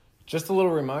Just a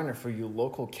little reminder for you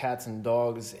local cats and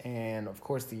dogs and, of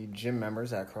course, the gym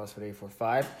members at CrossFit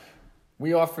 845.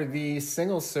 We offer the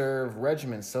single-serve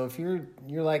regimen. So if you're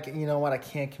like, you know what, I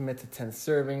can't commit to 10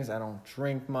 servings, I don't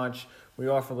drink much, we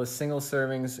offer the single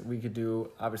servings. We could do,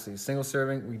 obviously, a single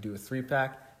serving. We do a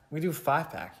 3-pack. We do a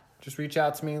 5-pack. Just reach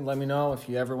out to me. Let me know if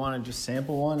you ever want to just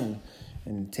sample one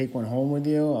and take one home with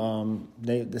you.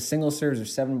 The single serves are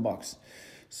 $7.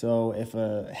 So if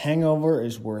a hangover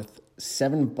is worth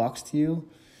 $7 to you,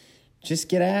 just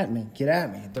get at me.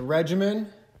 The regimen.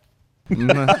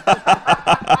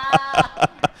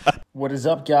 What is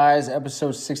up, guys?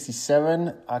 Episode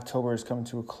 67. October is coming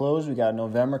to a close. We got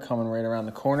November coming right around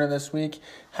the corner this week.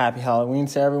 Happy Halloween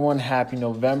to everyone. Happy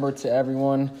November to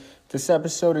everyone. This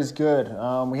episode is good.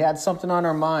 We had something on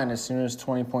our mind as soon as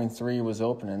 20.3 was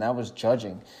open, and that was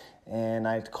judging. And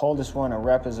I called this one a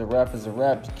rep is a rep is a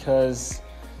rep because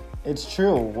it's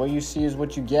true. What you see is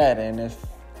what you get. And if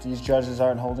these judges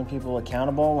aren't holding people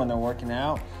accountable when they're working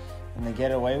out and they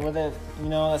get away with it, you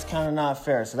know, that's kind of not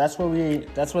fair. So that's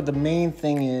what the main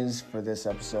thing is for this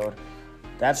episode.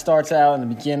 That starts out in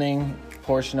the beginning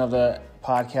portion of the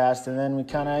podcast, and then we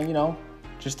kind of, you know,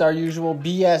 just our usual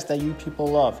BS that you people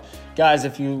love. Guys,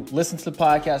 if you listen to the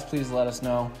podcast, please let us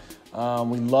know.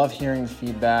 We love hearing the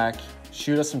feedback.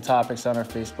 Shoot us some topics on our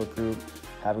Facebook group.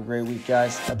 Have a great week,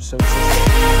 guys. Episode 6.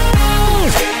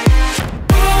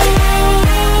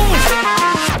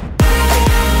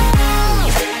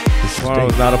 Tomorrow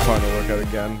is not a partner workout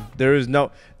again.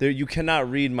 You cannot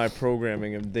read my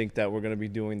programming and think that we're going to be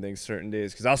doing things certain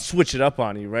days, because I'll switch it up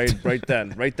on you right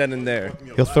then and there.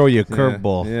 He'll throw you a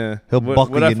curveball. Yeah. He'll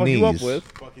buckle your knees. You up with?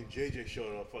 Fucking JJ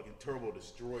showed up. Fucking Turbo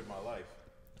destroyed my life.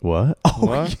 What? Oh,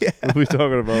 what? yeah. What are we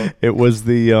talking about? It was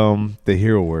the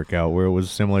hero workout where it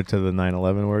was similar to the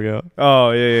 9/11 workout.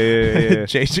 Oh, yeah.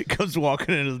 JJ comes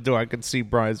walking into the door. I could see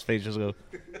Brian's face just go.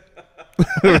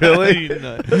 Really?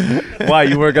 Why?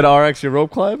 You work at RX your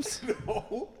rope climbs?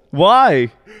 No.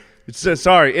 Why?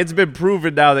 Sorry, it's been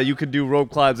proven now that you can do rope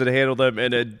climbs and handle them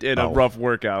in a rough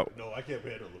workout. No, I can't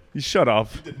handle them. You shut up.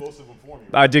 You did most of them for me.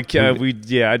 I did.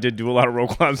 I did do a lot of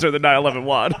rope climbs during the 9/11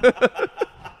 WOD.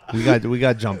 We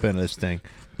got to jump into this thing.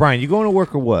 Brian, you going to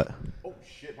work or what? Oh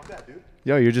shit, my bad, dude.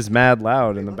 Yo, you're just mad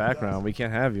loud in the background. We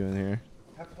can't have you in here.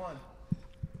 Have fun.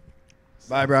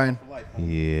 Bye, Brian. For life, homie.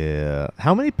 Yeah.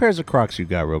 How many pairs of Crocs you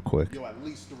got, real quick? Yo, at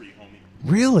least 3, homie.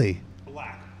 Really?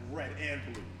 Black, red, and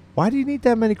blue. Why do you need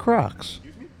that many Crocs?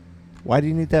 Excuse me? Why do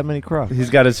you need that many Crocs? He's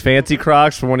got his fancy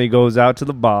Crocs for when he goes out to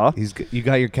the bar. You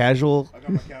got your casual I got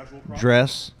my casual Crocs.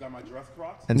 dress. Got my dress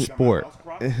Crocs. And got my sport. house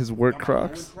Crocs. His work Got my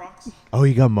Crocs. Owen Crocs. Oh,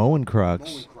 you got Moen Crocs.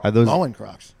 Moen Crocs. Are those? Moen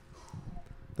Crocs.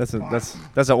 That's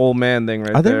an old man thing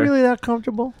right Are they there. really that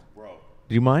comfortable? Bro.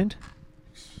 Do you mind?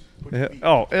 Put your feet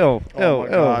Oh, ew.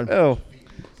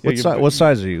 God. What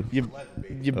size are you?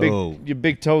 Your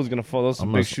big toe's gonna fall. Those are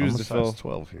big shoes to fill.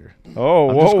 12 here. Oh,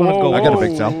 I'm just gonna go- I got a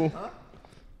big toe.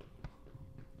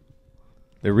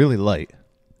 They're really light,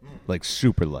 like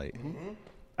super light.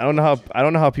 I don't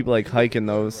know how people like hiking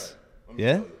those.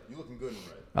 Yeah, You looking good in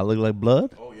red. I look like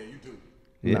blood. Oh, yeah, you do.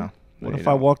 Yeah. No, What you if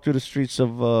I don't. walk through the streets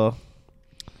of?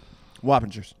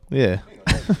 Wappingers. Yeah.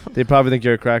 They probably think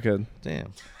you're a crackhead.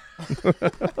 Damn.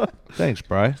 Thanks,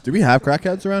 Bri. Do we have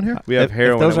crackheads around here? We have If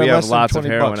heroin. those We are have less than lots of 20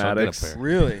 heroin bucks, I'll get a addicts. pair.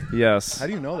 Really? Yes. How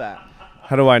do you know that?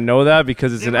 How do I know that?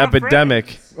 Because it's an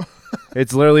epidemic.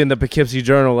 It's literally in the Poughkeepsie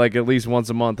Journal like at least once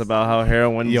a month about how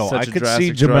heroin is Yo, such I a could drastic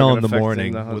see drug Jamel and in the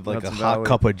affecting morning the with like a Hudson hot Valley.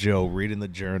 cup of Joe, reading the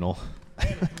journal.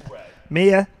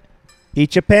 Mia,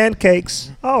 eat your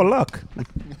pancakes. Oh, look.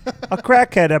 A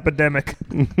crackhead epidemic.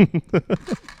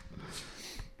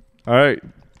 All right.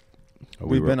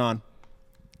 We've been on.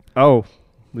 Oh,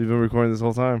 we've been recording this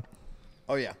whole time.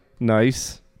 Oh, yeah.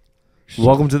 Nice.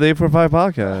 Welcome to the 845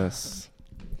 podcast.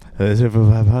 This is for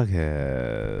my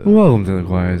podcast. Welcome to the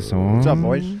Quiet Storm. What's up,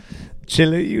 boys?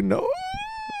 Chili, you know.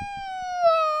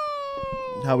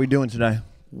 How we doing today?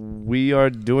 We are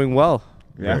doing well.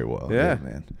 Very well. Yeah.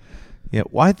 man. Yeah.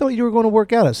 Well, I thought you were going to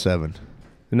work out at 7.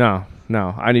 No.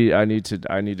 I need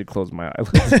to close my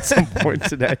eyelids at some point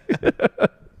today.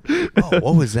 Oh,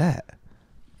 what was that? I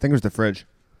think it was the fridge.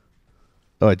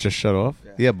 Oh, it just shut off?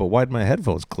 Yeah, but why'd my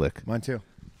headphones click? Mine too.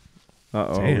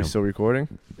 Uh-oh. Are Damn. we still recording?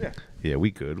 Yeah,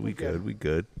 we good. We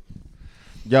good.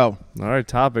 Yo, All right,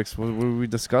 topics. What are we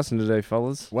discussing today,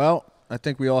 fellas? well, I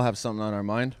think we all have something on our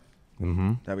mind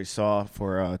Mm-hmm. that we saw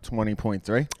for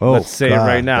 20.3. Oh, Let's say God, it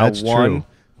right now. That's 1, true.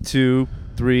 2,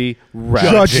 3, rap.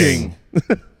 Judging.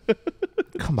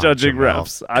 Come on, Judging Jamal.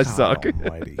 refs. I God suck.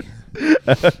 almighty.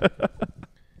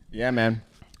 Yeah, man.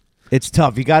 It's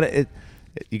tough. You got to.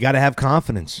 You got to have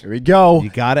confidence. Here we go. You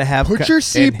got to have. Put your and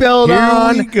seatbelt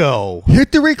on. Here we go.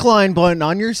 Hit the recline button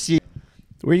on your seat.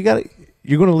 Where you got to.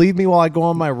 You're going to leave me while I go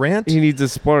on my rant? He needs a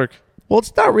spark. Well,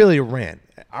 it's not really a rant.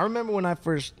 I remember when I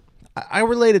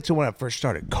related to when I first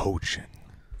started coaching.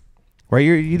 Right?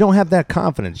 You don't have that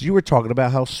confidence. You were talking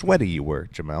about how sweaty you were,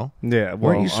 Jamel. Yeah,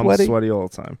 Weren't you sweaty? I'm sweaty all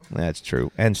the time. That's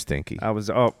true. And stinky. I was.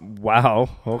 Oh, wow.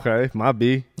 Okay, my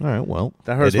B. All right, well,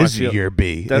 That hurts it my is feel- your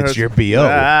B. That It's hurts- your B.O.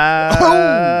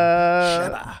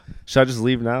 Should I just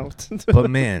leave now? But,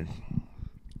 man,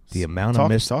 the amount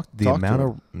of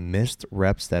Talk missed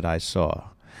reps that I saw.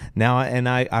 Now, and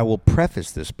I will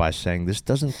preface this by saying this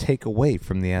doesn't take away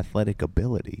from the athletic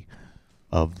ability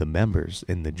of the members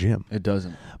in the gym. It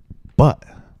doesn't. But,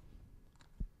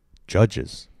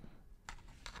 judges,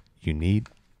 you need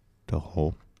to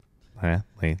hold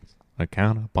athletes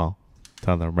accountable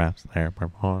to the reps they're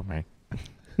performing.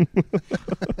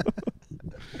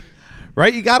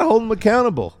 Right? You got to hold them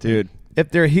accountable. Dude. If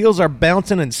their heels are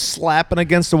bouncing and slapping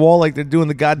against the wall like they're doing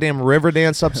the goddamn river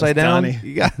dance upside down, Donnie.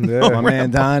 you got Yeah. My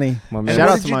man Donnie. And Shout what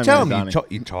out did to you my tell man him? Donnie.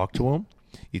 You talked to him.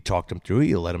 You talked them through it.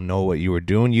 You let them know what you were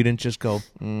doing. You didn't just go,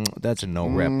 that's a no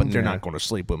rep, but they're not going to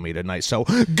sleep with me tonight. So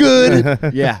good.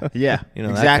 Yeah, You know,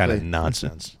 exactly. that kind of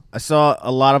nonsense. I saw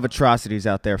a lot of atrocities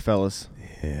out there, fellas.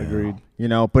 Agreed. You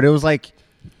know, but it was like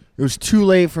it was too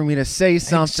late for me to say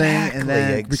something, and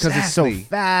then Exactly, because it's so exactly.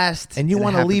 fast, And you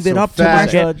want wanna leave it up to the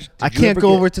fast, judge. I Did you can't ever go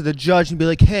get- over to the judge and be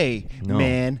like, "Hey, No.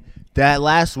 man, that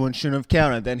last one shouldn't have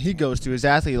counted." Then he goes to his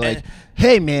athlete like,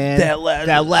 "Hey, man, That that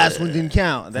last- last one didn't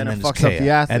count." And then it it's fucks up chaos. the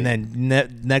athlete. And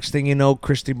then next thing you know,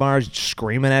 Christy Barnes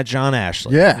screaming at John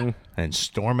Ashley. yeah, And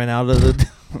storming out of the.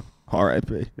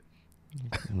 R.I.P.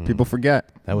 People forget.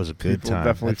 That was a good People time.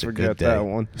 definitely That's a forget good day. that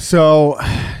one. So,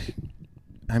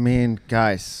 I mean,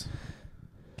 guys.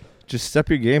 Just step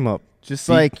your game up. Just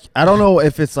like I don't know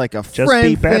if it's like a be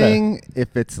friend better. thing,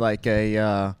 if it's like a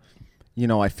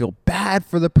I feel bad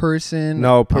for the person.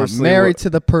 No, I'm personally, married what- to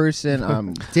the person.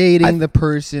 I'm dating the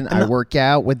person. I work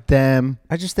out with them.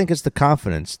 I just think it's the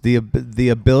confidence, the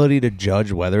ability to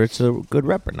judge whether it's a good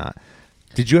rep or not.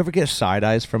 Did you ever get side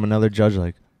eyes from another judge?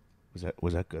 Like,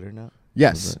 was that good or not?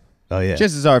 Yes, Oh yeah,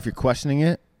 chances are if you're questioning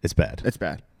it, it's bad. it's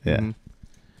bad. Yeah. Mhm.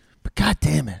 But god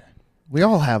damn it, we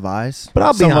all have eyes. But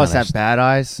I'll be Some of us honest. have bad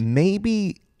eyes.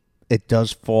 Maybe it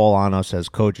does fall on us as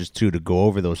coaches too to go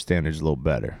over those standards a little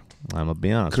better. I'm gonna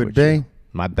be honest. Could with be. you.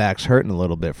 My back's hurting a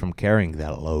little bit from carrying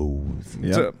that load.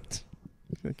 Yep.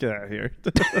 Get out of here.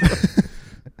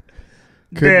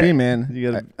 Could be, man.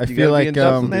 You gotta- I you feel gotta be like in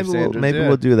touch with Maybe, your standards, maybe yeah.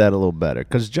 we'll do that a little better.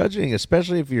 Because judging,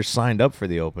 especially if you're signed up for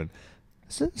the Open,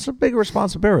 it's a big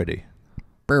responsibility.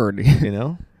 birdie. You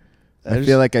know. I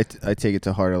feel like I take it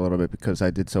to heart a little bit because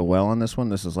I did so well on this one.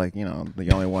 This is like, the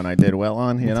only one I did well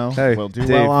on, Hey, We'll do Dave,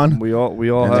 well on. We all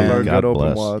And have then our God good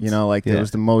open bless. wads. Like Yeah. there was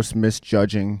the most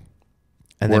misjudging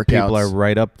And then people workouts. are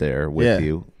right up there with Yeah.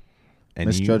 you. And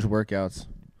misjudged workouts.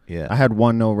 Yeah. I had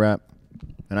one no rep,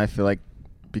 and I feel like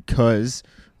because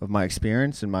of my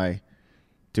experience and my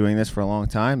doing this for a long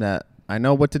time that I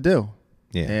know what to do.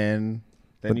 yeah. And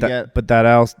then but that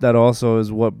also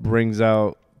is what brings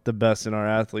out the best in our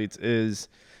athletes is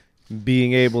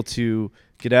being able to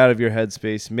get out of your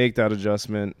headspace, make that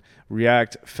adjustment,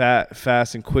 react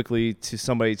fast and quickly to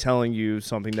somebody telling you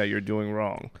something that you're doing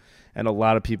wrong. And a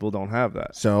lot of people don't have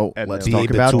that. so And let's be talk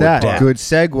able about to that. adapt. Good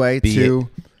segue Be to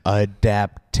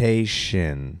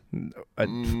adaptation.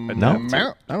 Adaptive.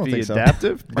 I don't Be think so.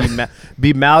 adaptive.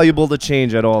 Be malleable to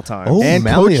change at all times. Oh, And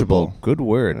malleable. coachable. Good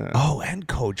word. Yeah. Oh, and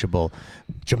coachable.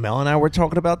 Jamel and I were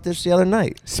talking about this the other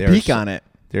night. Speak on it.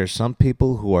 There are some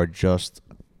people who are just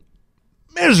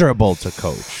miserable to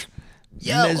coach.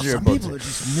 Miserable to-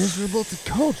 just miserable to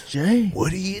coach, Jay.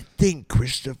 What do you think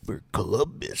Christopher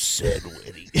Columbus said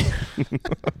when he...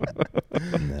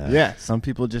 Nah. Yeah, some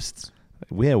people just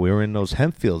Yeah, we were in those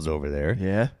hemp fields over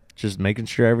there, just making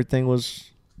sure everything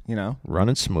was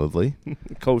running smoothly.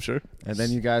 Kosher. And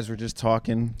then you guys were just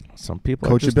talking. Some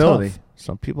people are just Coachability. tough.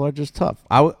 Some people are just tough.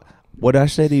 What did I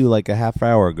say to you like a half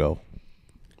hour ago?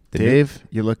 Did you- Dave,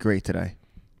 you look great today.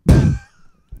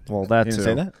 Well, that You too. didn't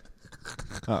say that?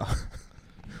 Oh.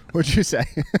 What'd you say?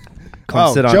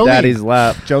 Come sit on Jolene. daddy's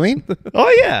lap. Jolene? Oh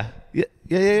yeah.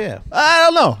 Yeah. I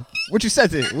don't know. What'd you say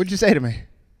to me?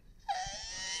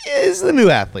 It's the new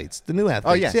athletes. The new athletes.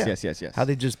 Oh, yes, yeah. yes. How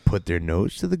they just put their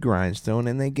nose to the grindstone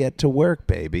and they get to work,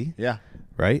 baby. Yeah.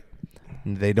 Right?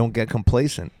 And they don't get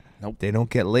complacent. Nope. They don't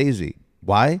get lazy.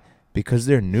 Why? Because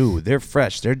they're new. They're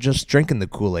fresh. They're just drinking the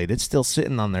Kool-Aid. It's still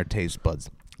sitting on their taste buds.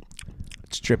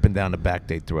 It's dripping down the back of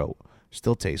their throat.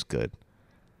 Still tastes good.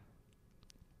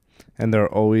 and they're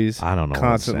always I don't know what I'm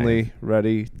constantly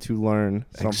ready to learn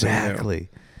something new. Exactly.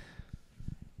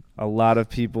 A lot of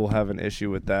people have an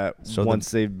issue with that So once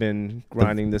they've been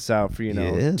grinding this out for,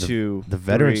 the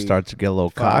veteran starts to get a little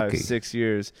 5, cocky. 6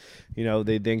 years.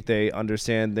 They think they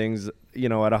understand things,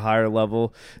 at a higher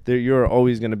level. You're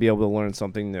always going to be able to learn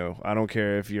something new. I don't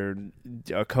care if you're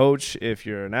a coach, if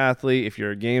you're an athlete, if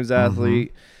you're a games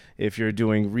athlete, if you're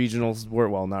doing regionals work,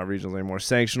 well, not regionals anymore,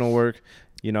 sanctional work.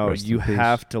 Rest You in peace.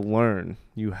 have to learn.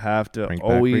 You have to Bring back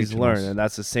always learn, regionals. and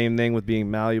that's the same thing with being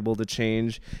malleable to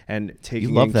change and taking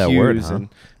You love in that cues. word, huh? And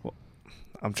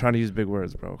I'm trying to use big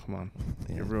words, bro. Come on,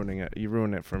 you're ruining it. You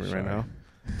ruined it for me right now.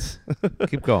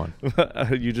 Keep going.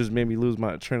 You just made me lose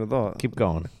my train of thought. Keep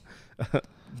going.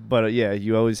 But yeah,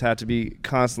 you always have to be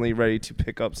constantly ready to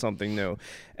pick up something new.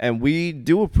 And we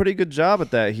do a pretty good job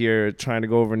at that here, trying to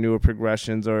go over newer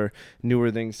progressions or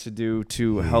newer things to do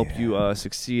to help you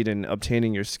succeed in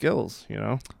obtaining your skills,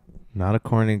 Not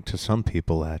according to some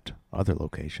people at other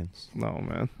locations. No,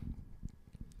 man.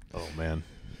 Oh, man.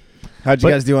 How'd you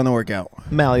But- guys do on the workout?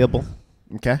 Malleable.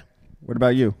 Okay. What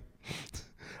about you?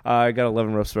 I got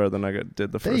 11 reps better than I did the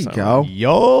There first you time. go.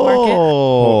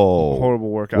 Yo. Horrible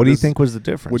workout. What do you This- think was the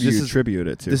difference? What do This you is- attribute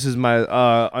it to? This is my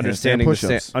understanding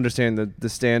push-ups. understanding the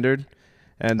standard,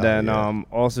 and Oh, then yeah.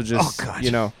 also just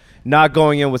God. not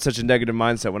going in with such a negative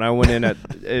mindset. When I went in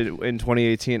in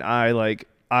 2018,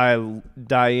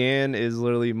 Diane is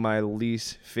literally my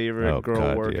least favorite girl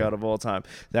God, workout yeah. of all time.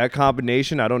 That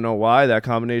combination, I don't know why, that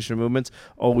combination of movements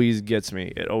always gets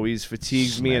me. It always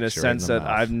fatigues me in a Smacks you right in sense the that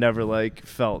mouth. I've never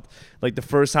felt. Like the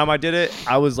first time I did it,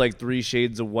 I was like 3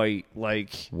 shades of white,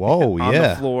 Whoa, on yeah.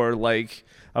 the floor,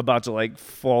 about to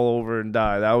fall over and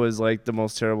die. That was the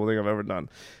most terrible thing I've ever done.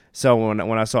 So when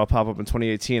I saw it pop up in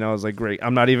 2018, I was like, great.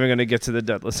 I'm not even going to get to the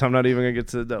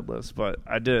deadlifts. But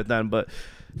I did it then. But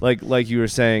like you were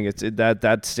saying,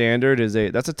 that standard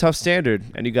that's a tough standard,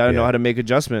 and you got to know Yeah. how to make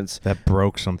adjustments. That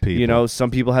broke some people.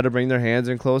 Some people had to bring their hands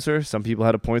in closer. Some people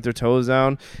had to point their toes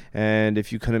down. And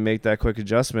if you couldn't make that quick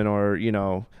adjustment or,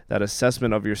 that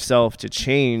assessment of yourself to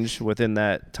change within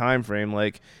that time frame,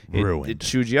 Ruined. it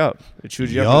chewed you up. It chewed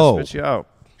you Yo. up and spit you out.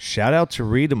 Shout out to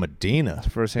Rita Medina.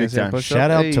 First Big handstand time. push-up.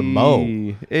 Shout out to Mo.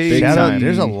 Hey. Big Shout time. out.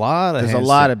 There's a lot of There's a handstand-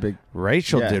 lot of big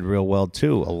Rachel Yeah. did real well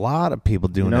too. A lot of people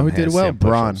doing You know them who did well? handstand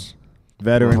Braun. push-ups.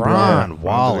 veteran. Braun Did a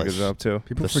Wallace. good job too.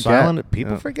 People The forget. silent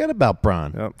people Yeah. forget about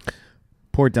Braun. Yep.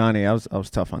 Poor Donnie. I was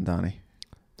tough on Donnie.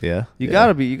 Yeah. You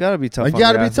gotta be tough. You on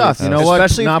gotta the be tough. athletes. You know what?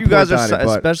 Especially Not if you guys poor are Donnie,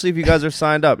 but- especially if you guys are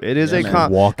signed up. It is Yeah, a man.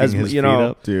 Walking as, his you feet know,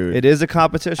 up. Dude. It is a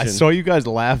competition. I saw you guys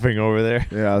laughing over there.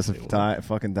 Yeah, I was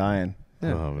fucking dying.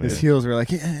 Oh, man. His heels were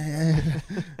like, and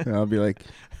I'll be like,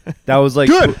 That was like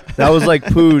Good. That was like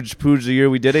Pooj. Pooj, the year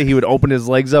we did it, he would open his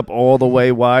legs up all the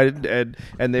way wide, and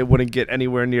they wouldn't get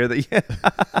anywhere near the.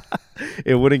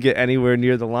 It wouldn't get anywhere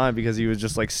near the line because he was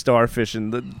just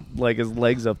starfishing his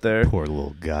legs up there. Poor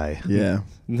little guy. yeah,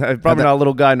 Probably not a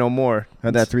little guy no more.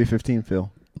 how'd that 315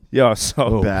 feel? Yo,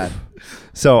 so Bad.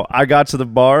 So I got to the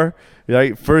bar.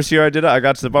 Right, first year I did it, I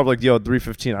got to the bar. I'm like, yo,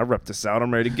 315. I repped this out.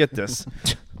 I'm ready to get this.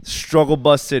 Struggle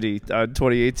Bus City,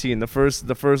 2018. The first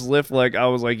lift, I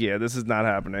was like, yeah, this is not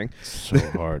happening. So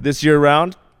hard. This year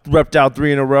round, repped out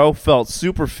 3 in a row. Felt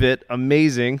super fit,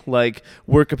 amazing.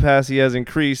 Work capacity has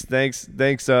increased. Thanks,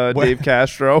 Dave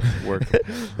Castro.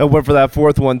 I went for that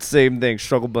 4th one. Same thing.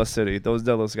 Struggle Bus City. Those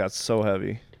deadlifts got so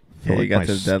heavy. Yeah, like you got my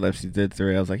to s- the deadlifts. You did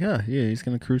 3. I was like, yeah, he's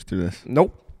gonna cruise through this.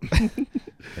 Nope.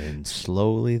 And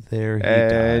slowly there he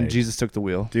And died. Jesus took the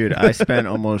wheel. Dude, I spent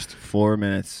almost 4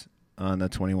 minutes on the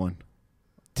 21.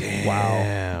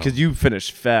 Damn. Because you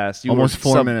finished fast. You Almost were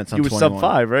 4 sub- minutes on You were 21. sub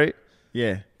 5, right?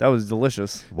 Yeah, That was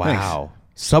delicious. Wow.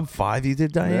 Sub 5 you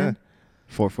did, Diane?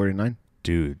 449.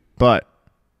 Dude. But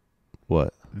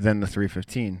What? then the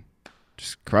 315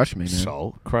 just crushed me, man.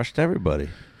 So crushed everybody.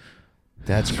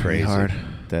 That's Pretty crazy. hard.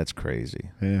 That's crazy.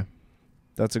 Yeah.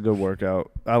 That's a good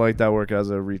workout. I like that workout as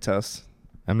a retest.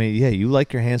 I mean, yeah, you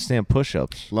like your handstand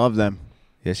push-ups. Love them.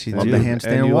 Yes, you Love do. the handstand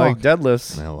and you walk. like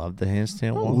deadlifts. I love the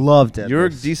handstand walk. Love deadlifts. You're a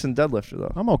decent deadlifter,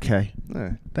 though. I'm okay.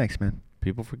 Yeah. Thanks, man.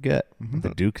 People forget. Mhm. The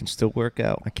dude can still work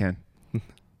out. I can.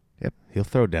 He'll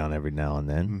throw down every now and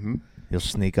then. Mm-hmm. He'll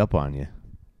sneak up on you.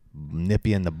 Nip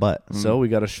you in the butt. So we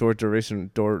got a short duration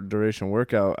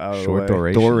workout out of Short the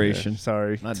way. duration. Duration. Yeah,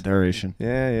 sorry. Not duration.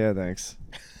 Yeah, thanks.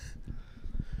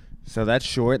 So that's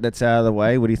short. That's out of the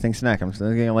way. What do you think's next? I'm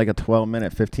thinking like a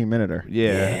 12-minute, 15-minute.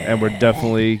 Yeah, and we're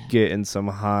definitely getting some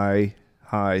high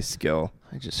skill.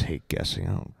 I just hate guessing.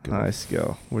 I don't give High a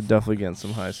skill. We're definitely getting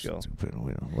some high skill. stupid.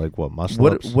 We don't like what muscle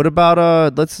What ups? what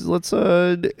about let's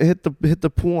hit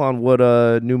the pool on what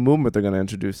new movement they're gonna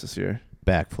introduce this year.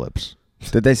 Backflips.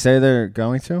 Did they say they're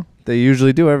going to? They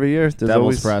usually do every year. There's Devil's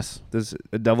always, Press. There's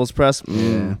a Devil's Press.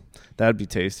 Yeah. That'd be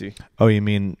tasty. Oh, you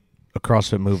mean a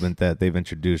CrossFit movement that they've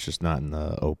introduced, just not in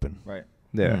the open? Right.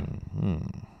 Yeah.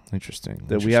 Interesting.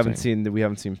 That we haven't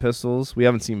seen pistols. We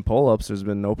haven't seen pull-ups. There's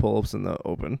been no pull-ups in the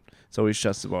open. It's always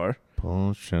chest to bar.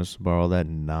 Pull, chest bar, all that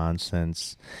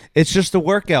nonsense. It's just a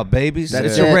workout, babies. That's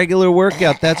It's it. a regular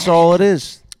workout. That's all it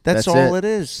is. That's all it. it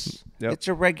is. Yep. It's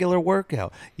a regular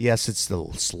workout. Yes, it's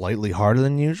still slightly harder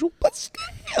than usual, but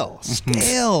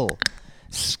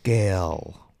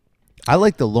scale. I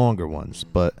like the longer ones,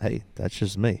 but hey, that's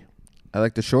just me. I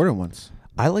like the shorter ones.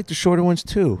 I like the shorter ones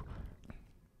too.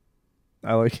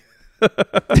 I like.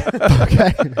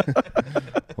 Okay.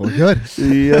 Well, good.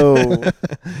 Yo.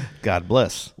 God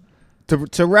bless.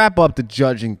 To wrap up the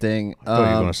judging thing. I thought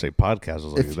you were going to say podcast. I was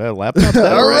like, is that a laptop?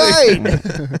 All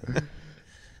right.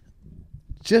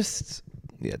 Just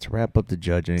Yeah, to wrap up the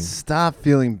judging. stop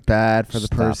feeling bad for the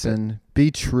Stop person. Be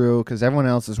true, because everyone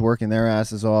else is working their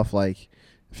asses off. Like,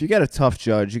 if you get a tough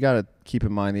judge, you got to keep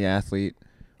in mind the athlete.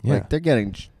 Yeah. Like, they're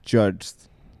getting judged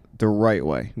the right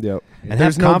way. Yep. And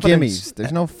There's have no confidence. gimmies.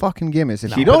 There's no fucking gimmies.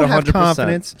 If Keep you it don't have 100%.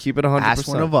 confidence, Keep it 100%. ask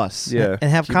one of us. Yeah.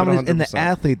 And have Keep it confidence in the 100%.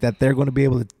 athlete that they're going to be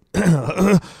able to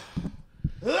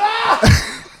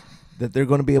that they're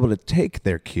going to be able to take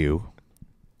their cue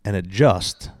and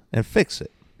adjust and fix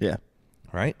it, Yeah.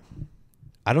 right?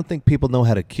 I don't think people know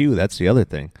how to cue. That's the other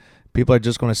thing. People are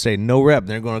just going to say no rep. And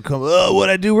they're going to come, oh,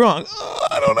 what'd I do wrong? Oh,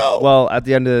 I don't know. Well, at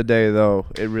the end of the day, though,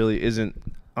 it really isn't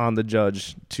on the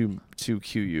judge to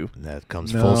cue you. And that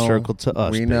comes No, full circle to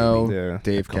us. We baby. know Yeah.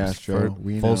 Dave That comes Castro.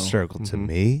 We full know. circle to Mhm.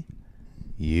 me,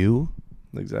 you,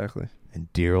 Exactly.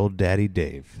 and dear old Daddy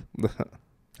Dave,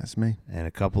 That's me. and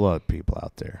a couple other people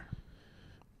out there.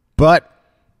 But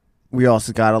we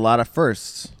also got a lot of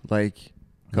firsts, like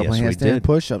a couple Yes, we handstand did.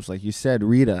 push-ups, like you said,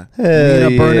 Rita Hell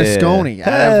Bernasconi out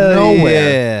Hell of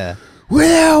nowhere, Yeah.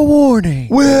 without warning.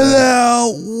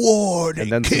 Without warning.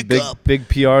 And then some Kick up. big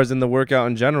PRs in the workout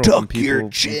in general from Tuck people your from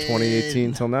chin.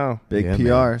 2018 till now. Big Yeah, man.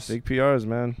 PRs. Big PRs,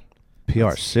 man.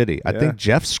 PR City. I Yeah. think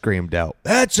Jeff screamed out,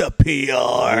 "That's a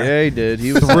PR!" Yeah, he did.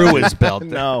 He was Threw his belt.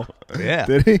 No, Yeah.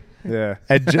 did he? Yeah.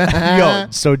 And yo,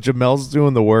 so Jamel's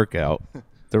doing the workout,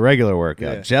 the regular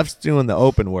workout. Yeah. Jeff's doing the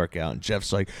open workout. And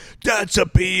Jeff's like, "That's a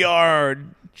PR."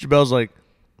 Jamel's like,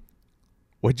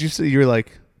 "What'd you say?" You're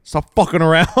like, "Stop fucking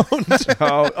around."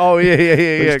 oh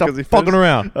yeah. Stop 'cause he fucking finished-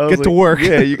 around. I was Get to like, work.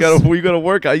 Yeah, you gotta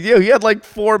work out. Yeah, he had like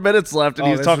 4 minutes left, and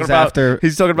Oh, he's this talking was about after-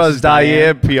 he's talking about this his is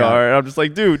Diane. Diane PR, Okay. and I'm just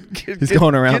like, dude, He's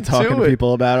going around get talking to it.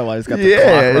 people about it while he's got the Yeah,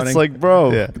 clock running. it's like,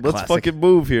 bro, Yeah. let's Classic. fucking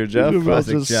move here, Jeff. Jamel's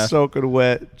Classic just Jeff. soaking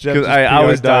wet. Jeff Because just I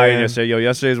was PR'd dying Diane. yesterday.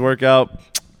 Yesterday's workout,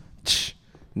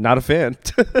 not a fan.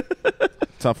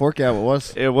 tough workout. What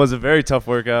was? It was a very tough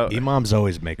workout. Imam's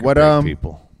always making What, great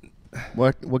people.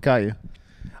 What got you?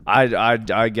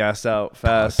 I gassed out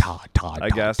fast. I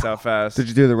gassed out fast. Did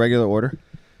you do the regular order?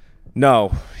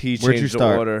 No, he Where'd you changed the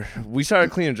start? order. We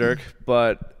started clean and jerk,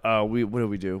 but what did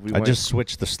we do? We I just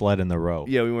switched the sled in the row.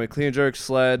 we went clean and jerk,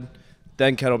 sled,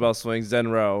 then kettlebell swings, then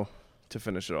row to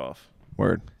finish it off.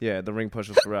 Word. Yeah, the ring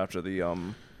pushes were after the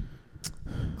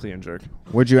clean and jerk.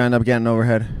 Where'd you end up getting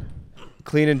overhead?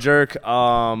 Clean and jerk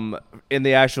in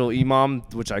the actual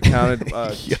EMOM, which I counted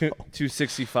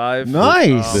 265.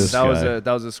 Nice. This that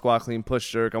guy. was a squat clean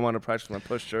push jerk. I wanted to practice my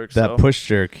push jerk. That so. push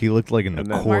jerk, he looked like an And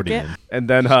then- accordion. And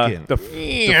then Skin.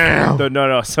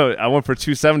 no. So I went for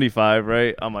 275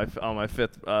 right on my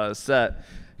fifth set,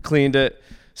 cleaned it,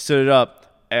 stood it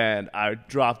up, and I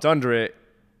dropped under it,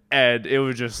 and it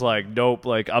was just like, nope,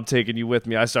 like I'm taking you with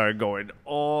me. I started going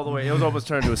all the way. It was almost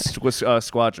turned to a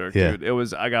squat jerk, Yeah. dude. It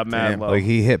was. I got mad Damn. low. Like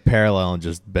he hit parallel and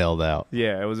just bailed out.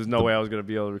 Yeah, it was. There's no way I was gonna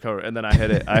be able to recover. And then I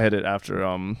hit it. I hit it after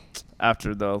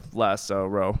the last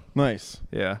row. Nice.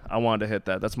 Yeah, I wanted to hit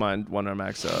that. That's my one arm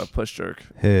max push jerk.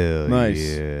 Hell Nice.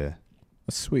 yeah.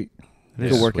 That's sweet. It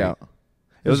is Good sweet. workout.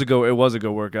 It was a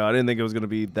good workout. I didn't think it was gonna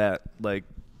be that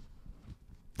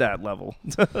level.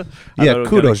 I thought Yeah, it was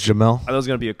kudos, gonna, Jamel. I thought it was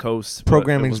gonna be a coast. but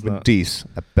Programming's it was been not.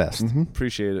 decent at best. Mhm.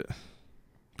 Appreciate it.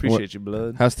 Appreciate you,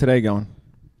 blood. How's today going?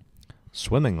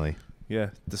 Swimmingly. Yeah,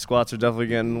 the squats are definitely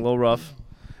getting a little rough.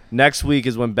 Next week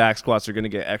is when back squats are gonna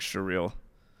get extra real.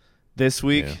 This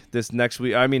week, Yeah. this next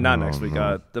week. I mean, not Oh, next week.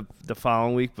 no. The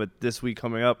following week, but this week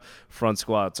coming up, front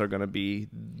squats are gonna be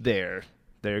there.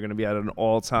 They're gonna be at an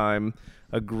all-time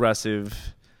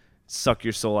aggressive, suck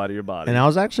your soul out of your body. And I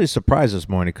was actually surprised this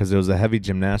morning because it was a heavy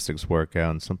gymnastics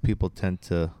workout, and some people tend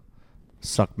to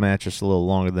suck mattress a little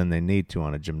longer than they need to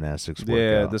on a gymnastics workout.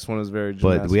 yeah, this one is very.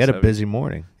 But we had a gymnastics busy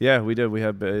morning. heavy. Yeah, we did. We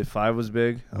had 5 was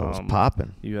big. It was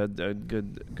popping. You had a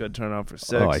good turnout for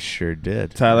 6. Oh, I sure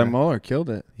did. Tyler Yeah. Muller killed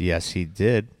it. Yes, he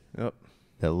did. Yep.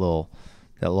 That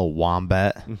little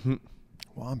wombat.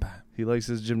 Wombat. He likes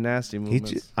his gymnastic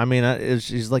movements.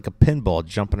 He's like a pinball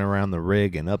jumping around the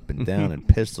rig and up and down and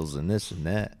pistols and this and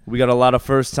that. We got a lot of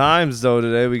first times though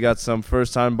today. We got some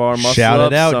first time bar muscle Shout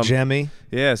ups, it out, some, Jemmy.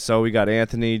 Yeah, so we got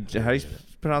Anthony. How do you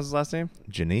pronounce his last name?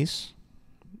 Janice?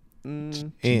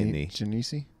 Mm, Anthony.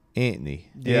 Genesi? Anthony.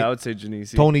 yeah, I would say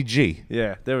Janice. Tony G.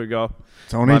 Yeah, there we go.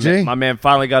 Tony my G? Man, my man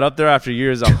finally got up there after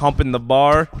years of humping the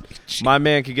bar. My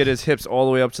man could get his hips all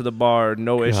the way up to the bar,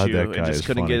 no issue. that And guy just is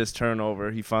couldn't funny. get his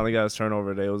turnover. He finally got his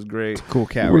turnover today. It was great. Cool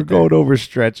cat We're right there. going over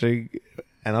stretching,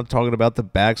 and I'm talking about the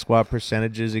back squat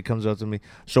percentages. He comes up to me.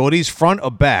 So are these front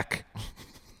or back?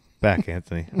 Back,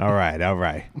 Anthony. All right.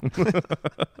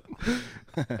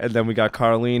 And then we got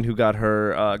Carlene, who got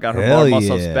her Hell bar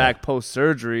muscle-ups yeah. back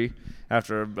post-surgery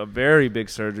after a very big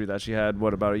surgery that she had,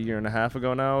 about a year and a half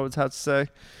ago now, I would have to say.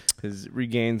 Has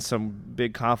regained some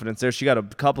big confidence there. She got a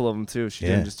couple of them, too. She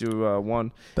didn't just do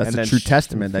one. That's and a then true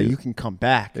testament that you can come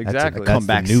back. Exactly. That's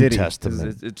Comeback the New city.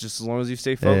 Testament. It's just as long as you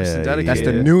stay focused and Yeah, dedicated. That's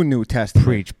the Yeah. new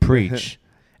testament. Preach.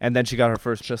 And then she got her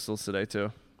first pistols today,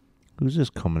 too. Who's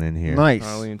this coming in here? Nice.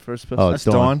 Carlene, first Oh, pistol. That's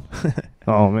it's Dawn. Dawn.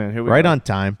 Oh, man. Here we Right go. on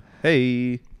time.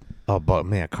 Hey. Oh, but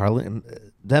man, Carlin,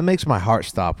 that makes my heart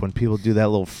stop when people do that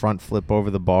little front flip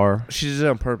over the bar. She did it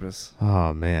on purpose.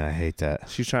 Oh man, I hate that.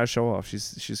 She's trying to show off.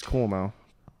 She's cool now.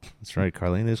 That's right,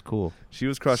 Carlene is cool. She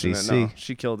was crushing it. CC. No,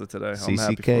 she killed it today. I'm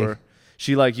happy CCK. for her.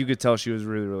 She, you could tell she was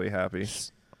really, really happy.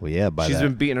 Well, yeah, She's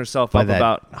been beating herself by up that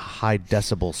about high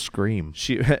decibel scream.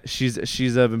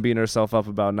 she's been beating herself up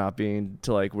about not being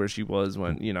to where she was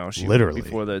when she Literally.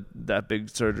 before that big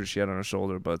surgery she had on her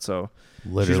shoulder. But so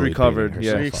Literally she's recovered. beating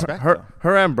Yeah, What do you herself up. expect,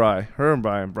 her and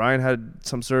Brian. Brian had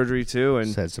some surgery too, and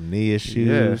He's had some knee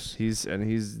issues. yeah,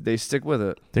 they stick with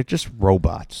it. They're just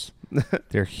robots.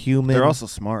 They're human. They're also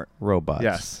smart. robots.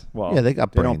 Yes, well, Yeah, they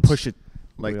got They brains. don't push it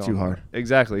we all too know. hard.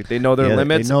 Exactly, they know their Yeah,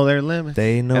 limits. They know their limits.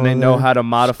 They know. And they know their how to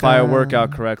modify a sky.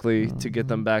 workout correctly to get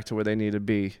them back to where they need to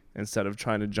be instead of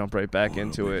trying to jump right back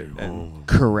into it. And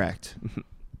Correct.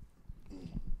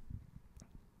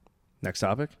 next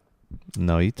topic.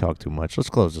 No, you talk too much. Let's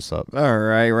close this up. All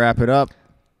right, wrap it up.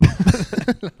 No,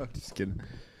 just kidding.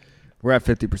 We're at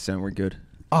 50%. We're good.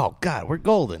 Oh God, we're We're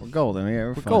golden. golden. Yeah, we're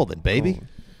We're fine. golden, baby.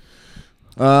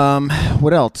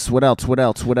 What else?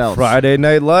 Friday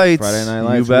Night Lights. Friday Night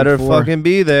Lights, You better week 4. fucking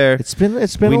be there. It's been a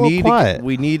we little need quiet. To,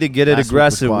 we need to get it Last week was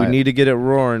aggressive. We quiet. need to get it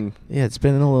roaring. Yeah, it's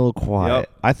been a little quiet. Yep.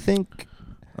 I think.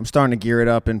 I'm starting to gear it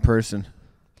up in person.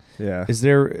 Yeah. Is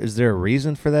there a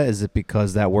reason for that? Is it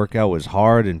because that workout was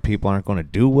hard and people aren't going to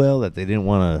do well that they didn't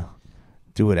want to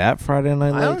do it at Friday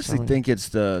Night Lights? I honestly think it's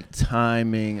the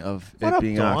timing of What it up,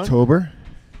 being Dawn? October.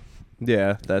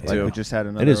 Yeah, that Like too. we just had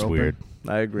another. it is open. weird.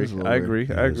 I agree. It is a little I weird. agree.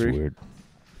 I It is agree. weird.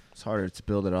 It's harder to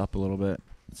build it up a little bit.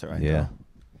 It's all right. Yeah.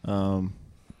 Though.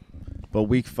 But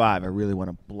week 5, I really want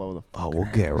to blow the. Oh, we'll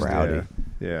get rowdy.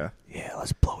 Yeah. Yeah,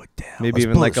 let's blow it down. Maybe Let's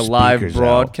even blow like the a live speakers out.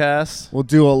 broadcast, We'll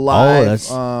do a live. that's-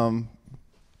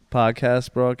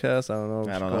 podcast broadcast. I don't know what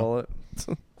I you don't know. call it.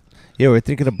 Yeah, we're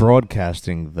thinking of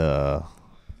broadcasting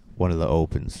one of the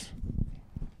opens.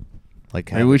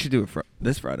 Like maybe we should do it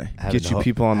this Friday. Get you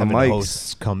people on the having mics.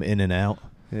 hosts come in and out.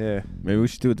 Yeah. Maybe we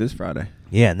should do it this Friday.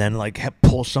 Yeah, and then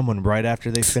pull someone right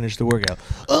after they finish the workout.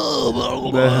 Oh, blah,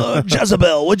 blah, blah.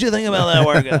 Jezebel, what'd you think about that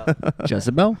workout?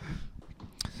 Jezebel?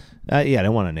 Yeah, I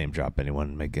didn't want to name drop anyone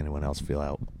and make anyone else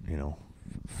feel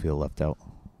left out.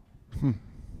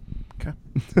 Okay.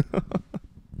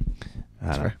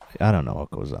 I don't know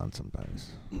what goes on sometimes.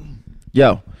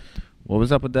 Yo, what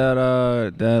was up with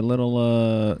that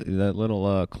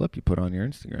little clip you put on your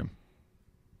Instagram?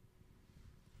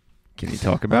 Can you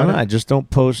talk I about don't know, I it? just don't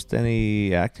post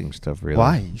any acting stuff really.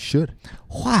 Why? You should.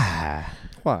 Why?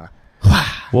 Why?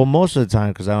 Well, most of the time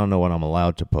because I don't know what I'm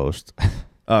allowed to post.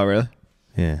 Oh, really?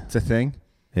 Yeah. It's a thing?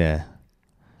 Yeah.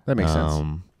 That makes sense.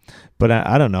 But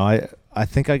I don't know. I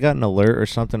think I got an alert or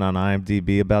something on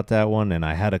IMDb about that one, and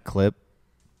I had a clip,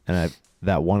 and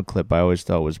that one clip I always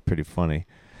thought was pretty funny.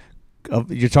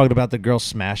 You're talking about the girl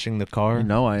smashing the car? You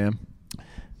know I am.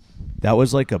 That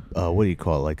was like a what do you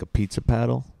call it? Like a pizza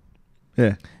paddle?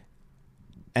 Yeah.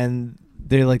 And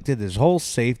they did this whole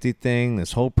safety thing,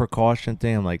 this whole precaution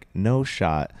thing. I'm like, no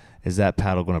shot is that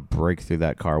paddle going to break through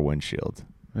that car windshield.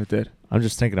 It did. I'm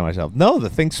just thinking to myself, no, the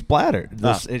thing splattered.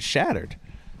 Ah. It shattered.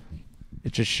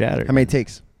 It just shattered. How many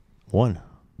takes? One.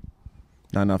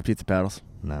 Not enough pizza paddles.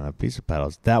 Not a piece of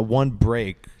paddles. That one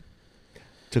break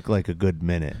took like a good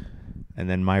minute. And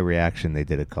then my reaction, they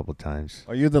did a couple times.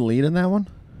 Are you the lead in that one?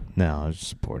 No, it was a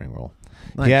supporting role.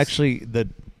 Nice. He actually,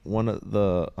 one of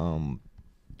the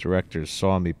directors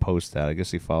saw me post that. I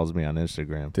guess he follows me on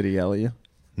Instagram. Did he yell at you?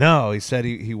 No, he said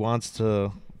he wants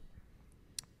to.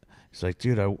 He's like,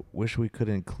 dude, I wish we could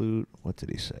include. What did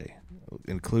he say?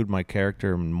 Include my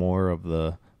character in more of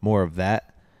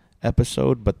that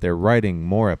episode, but they're writing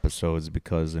more episodes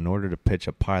because in order to pitch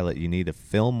a pilot, you need to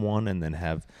film one and then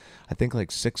have, I think,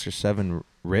 like 6 or 7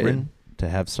 written to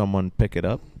have someone pick it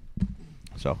up.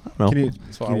 So I don't know.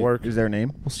 That's a lot of work. Is there a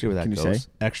name? We'll see where that Can you goes. say?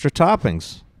 Extra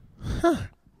toppings. Huh.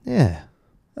 Yeah,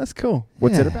 That's cool.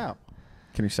 What's it Yeah. about?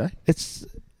 Can you say? it's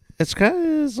like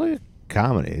a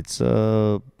comedy. It's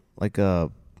like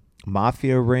a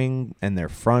mafia ring, and their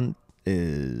front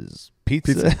is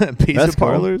pizza That's cool.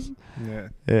 parlors. Yeah.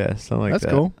 Yeah, something like That's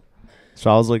that. cool. So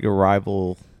I was like a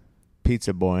rival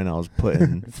pizza boy, and I was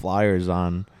putting flyers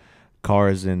on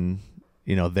cars in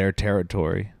their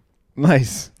territory.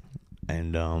 Nice.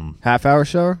 And Half hour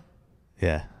show?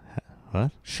 yeah,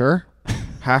 what? Sure.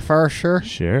 Half hour sure?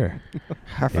 Sure.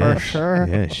 Half Yeah. hour sure?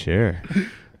 Yeah, sure.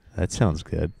 That sounds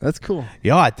good. That's cool.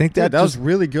 Yo, I think Dude, that that was just,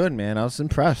 really good, man. I was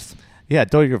impressed. yeah, I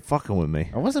thought you were fucking with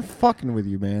me. I wasn't fucking with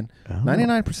you, man. Oh.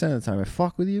 99% of the time I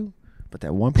fuck with you, but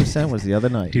that 1% was the other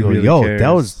night. He really Yo,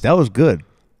 cares. that was good.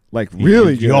 Like,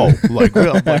 really good. Yo, like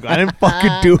I didn't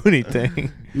fucking do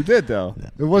anything. You did, though.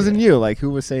 It wasn't you. Like, who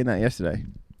was saying that yesterday?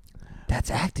 That's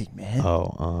acting, man.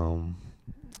 Oh,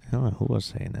 I don't know who was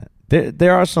saying that.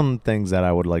 There are some things that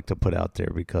I would like to put out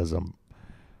there because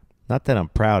not that I'm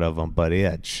proud of them, but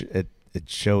yeah, it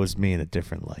shows me in a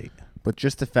different light. But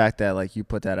just the fact that, like, you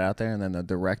put that out there and then the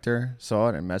director saw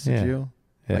it and messaged Yeah. you,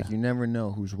 Yeah. like, you never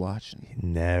know who's watching.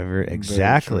 Never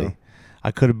exactly. true.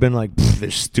 I could have been like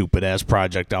this stupid ass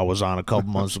project I was on a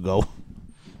couple months ago.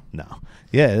 No,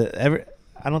 yeah,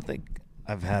 I don't think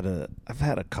I've had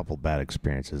a couple bad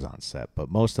experiences on set, but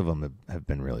most of them have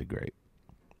been really great.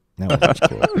 That was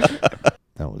cool.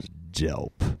 That was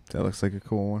dope. That looks like a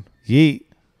cool one. Yeet.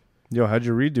 Yo, how'd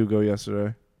your redo go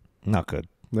yesterday? Not good.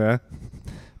 Yeah.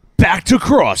 Back to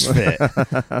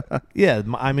CrossFit. Yeah,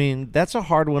 I mean, that's a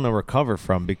hard one to recover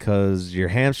from because your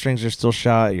hamstrings are still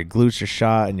shot, your glutes are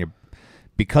shot, and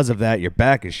because of that, your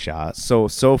back is shot. So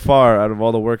far, out of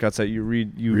all the workouts that you've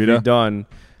Rita? redone,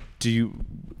 do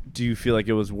you feel like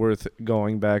it was worth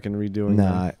going back and redoing them?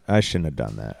 Nah, I shouldn't have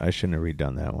done that. I shouldn't have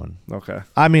redone that one. Okay.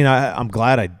 I mean, I'm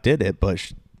glad I did it,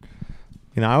 but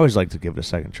I always like to give it a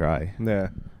second try. Yeah.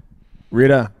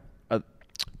 Rita,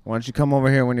 why don't you come over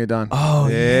here when you're done? Oh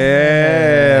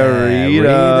Yeah,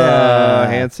 Rita.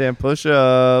 Handstand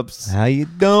push-ups. How you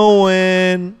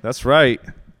doing? That's right.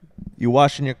 You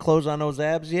washing your clothes on those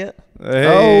abs yet?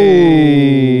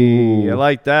 Hey, I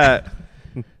like that.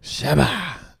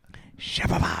 Shaba.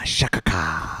 Shababa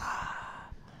shakaka.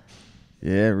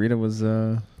 Yeah, Rita was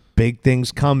Big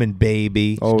things coming,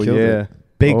 baby. Oh, killed yeah. it.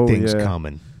 Big Oh, things yeah.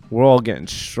 coming. We're all getting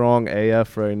strong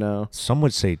AF right now. Some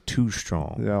would say too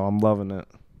strong. Yeah, I'm loving it.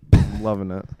 I'm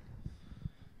loving it.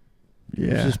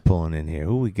 Who's just pulling in here?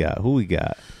 Who we got?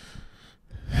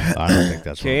 I don't think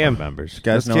that's Cam. one of our members. If you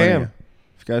guys That's know Cam. if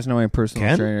you guys know any personal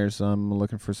Ken? trainers, I'm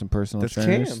looking for some personal That's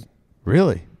trainers. Cam.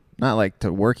 Really? Not like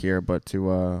to work here, but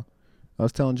to I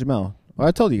was telling Jamel. Well,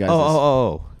 I told you guys this.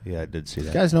 Oh. Yeah, I did see If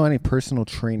you that. guys know any personal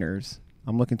trainers,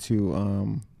 I'm looking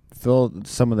to fill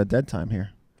some of the dead time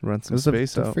here. Run some Because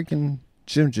space the out. freaking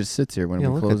gym just sits here when Yeah,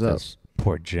 we look close at up. this.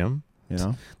 Poor Jim. You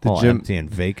know? The All gym- empty and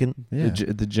vacant. Yeah.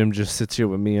 The gym just sits here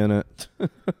with me in it.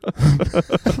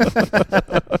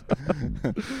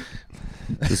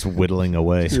 Just whittling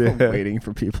away. I'm waiting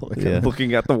for people to come. Yeah.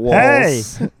 Looking at the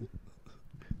walls. Hey!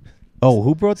 Oh,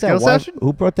 who brought that Skill session?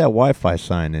 Who brought that Wi-Fi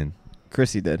sign in?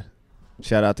 Chrissy did.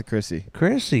 Shout out to Chrissy.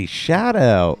 Chrissy, shout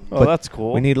out. Oh, But that's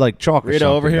cool. we need like chalk or Rita,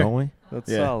 something, over here. don't we? That's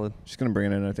Yeah. solid. She's gonna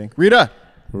bring it in, I think. Rita.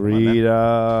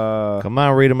 Rita. Come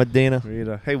on, Rita Medina.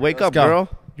 Rita. Hey, wake Let's up, go. girl.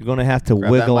 You're gonna have to Grab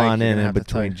that wiggle mic, on you're in gonna have to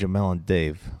between type. Jamel and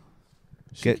Dave.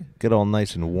 Get all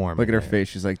nice and warm. Look in at her there. face.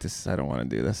 She's like, "This. I don't want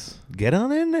to do this." Get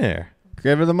on in there.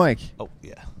 Give her the mic. Oh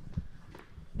yeah.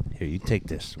 Here, you take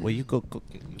this. Well, you go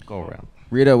around.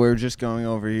 Rita, we were just going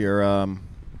over your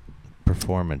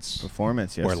Performance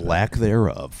performance or yesterday. lack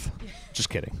thereof. Just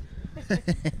kidding.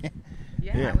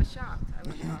 Yeah. I was shocked.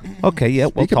 Okay, yeah,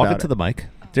 well, Speak talk about it to the mic.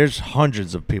 There's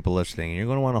hundreds of people listening. You're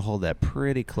going to want to hold that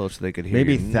pretty close so they could hear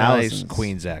Maybe your thousands. nice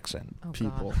Queen's accent. Oh,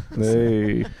 People.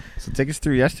 Hey. So take us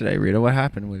through yesterday, Rita. What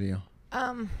happened with you?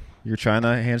 You're trying to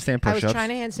handstand I push-ups. was trying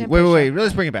to handstand Wait. push-up.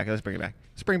 Let's bring it back. Let's bring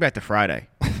it back to Friday.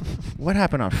 What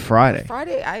happened on Friday?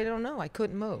 Friday, I don't know. I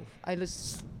couldn't move. I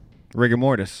was, Rigor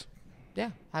mortis.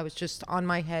 I was just on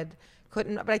my head.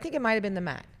 Couldn't, but I think it might have been the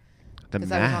mat. The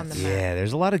 'Cause I was on math. the mat. Yeah,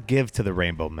 there's a lot of give to the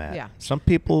rainbow mat. Yeah. Some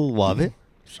people love it.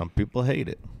 Some people hate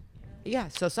it. Yeah,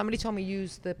 so somebody told me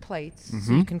use the plates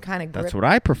so you can kind of grip. That's what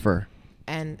I prefer.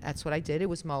 And that's what I did. It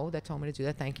was Mo that told me to do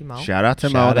that. Thank you, Mo. Shout out to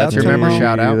Mo. Shout That's out your to member Mo.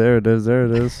 shout out. There it is. There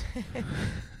it is.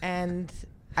 And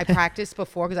I practiced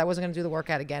before because I wasn't going to do the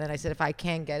workout again. And I said, if I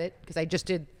can't get it, because I just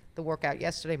did the workout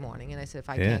yesterday morning, and I said, if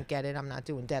I Yeah. can't get it, I'm not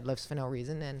doing deadlifts for no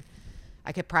reason. And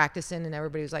I kept practicing, and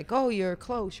everybody was like, oh, you're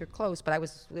close. But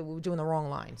we were doing the wrong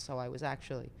line. So I was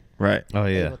actually Right. Oh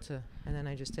yeah. able to, and then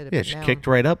I just did it. Yeah, But she now kicked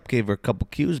right up, gave her a couple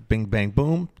cues, bing bang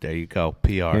boom. There you go.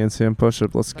 PR. Handstand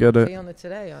push-up. Let's I'm get it. feeling it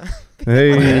today.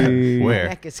 Hey. My Where?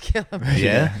 neck is killing me.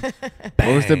 Yeah.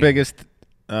 What was the Bang. biggest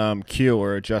cue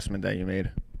or adjustment that you made?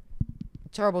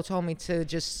 Turbo told me to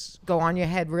just go on your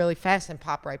head really fast and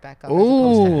pop right back up. as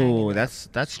opposed to hanging Ooh, there.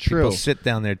 that's true. People sit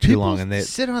down there too People long, and they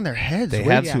sit on their heads they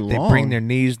way have too they long. bring their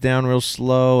knees down real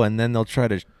slow, and then they'll try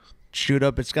to shoot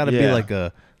up. It's got to be Yeah. like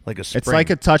a spring. It's like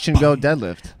a touch and go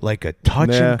deadlift. like a touch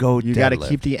Yeah. and go. You got to deadlift.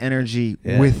 keep the energy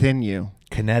Yeah. within you.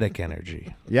 kinetic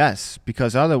energy. Yes,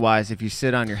 because otherwise, if you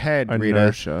sit on your head, Rita,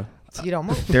 Inertia. You don't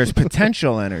move. there's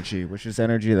potential energy, which is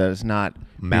energy that is not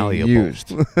being Malleable.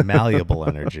 used. Malleable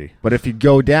energy. But if you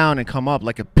go down and come up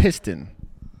like a piston,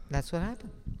 That's what happened.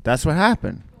 that's what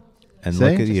happened. And See?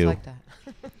 look at Just you. like that.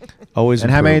 Always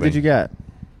And how many improving. did you get?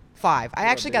 5. I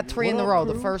actually got 3 in the row.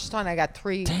 The first time I got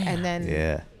 3, and then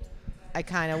Yeah. I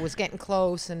kind of was getting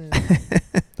close, and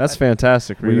That's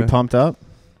fantastic, Were you Rita. pumped up?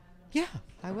 yeah,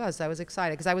 I was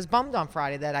excited because I was bummed on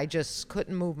Friday that I just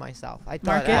couldn't move myself. I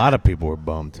thought, A lot of people were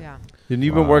bummed. yeah, And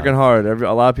you've been Wow. working hard.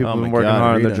 A lot of people Oh have been my working God,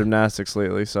 hard in the Rita. gymnastics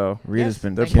lately. So Rita's Yes,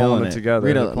 been they're killing pulling it together.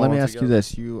 Rita, They're let me pulling ask you together.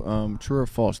 this: you true or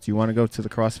false? Do you want to go to the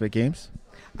CrossFit Games?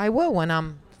 I will when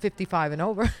I'm 55 and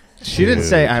over. She didn't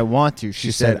say I want to.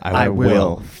 She said I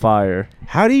will. Fire.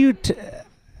 How do you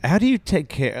take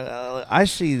care? I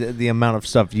see the amount of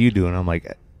stuff you do, and I'm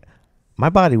like, my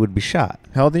body would be shot.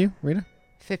 How old are you, Rita?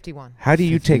 51. How do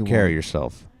you take care 51. of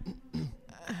yourself?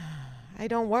 I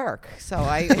don't work, so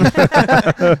I.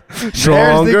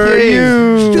 Stronger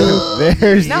There's you. the key.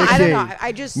 There's No, the I don't key. know.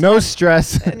 I just No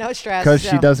stress. no stress Because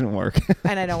she no. doesn't work.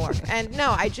 And I don't work. And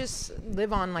no, I just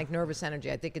live on like nervous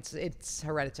energy. I think it's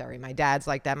hereditary. My dad's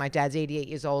like that. My dad's 88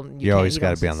 years old. And You always got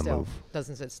gotta to be on the move.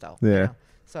 Doesn't sit still. Yeah.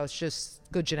 So it's just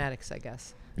good genetics, I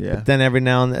guess. Yeah. But then every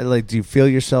now and then, like, do you feel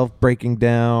yourself breaking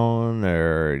down,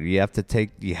 or you have to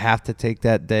take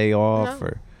that day off, No.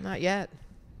 or Not yet.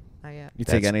 Not yet. You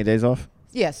take That's- any days off?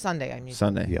 Yeah, Sunday. I mean.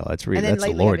 Sunday. yeah, that's And then that's the lately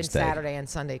I've been Lord's Day. Saturday and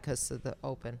Sunday because of the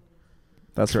open.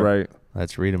 That's Sure. right.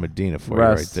 That's Rita Medina for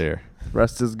Rest. you right there.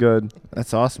 Rest is good.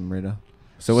 That's awesome, Rita.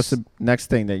 So what's the next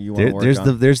thing that you want to work There's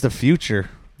on? the future,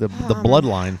 the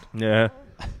bloodline. Yeah.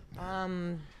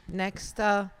 Next,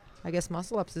 I guess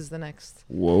muscle ups is the next.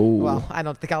 Whoa. Well, I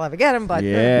don't think I'll ever get them, but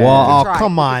Yeah. Well, we oh, could try.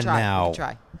 come We could on try. We now. could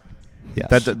try.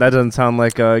 Yes. That doesn't sound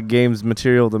like games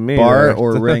material to me. Bar there.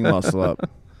 or ring muscle up?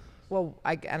 Well,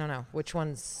 I don't know which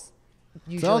one's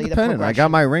It's all usually the dependent. I got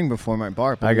progression. my ring before my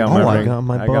bar. I got oh, my I ring. got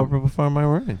my I got- barber before my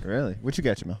ring. Really? What you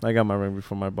get, Jamil? I got my ring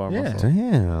before my bar Yeah. muscle.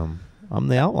 Damn, I'm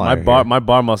the outlier. My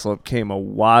bar muscle up came a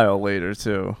while later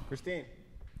too. Christine,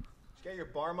 get your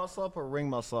bar muscle up or ring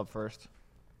muscle up first?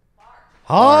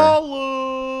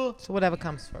 Holla! So whatever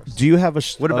comes first. Do you have a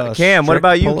What about Cam? What strict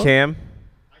about you, pull-up? Cam?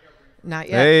 Not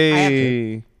yet. I have to,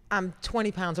 Hey. I'm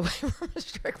 20 pounds away from a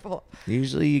strict pull.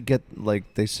 Usually you get,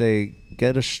 like they say,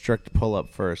 get a strict pull up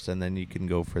first, and then you can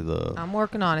go for the. I'm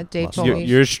working on it. Dave Muscle told up. me.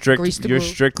 Your strict grease the your groove.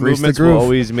 strict Grease the movements will groove.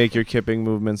 always make your kipping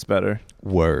movements better.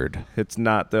 Word. It's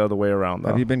not the other way around though.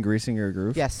 Have you been greasing your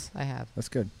groove? Yes, I have. That's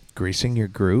good. Greasing your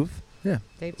groove? Yeah.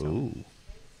 Dave told me. Ooh.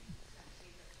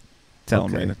 Tell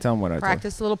Okay. him, Rita. Tell him what I told.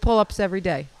 Practice little pull-ups every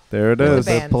day. There it With the is.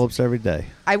 band. Pull ups every day.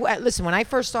 Listen. When I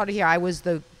first started here, I was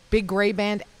the big gray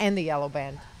band and the yellow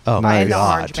band. Oh, my and the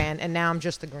God. orange band, and now I'm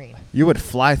just the green. You would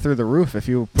fly through the roof if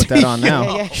you put that on now.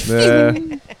 Yeah.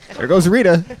 Yeah. There goes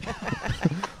Rita.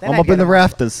 Then I'm I up get in the them.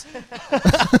 rafters.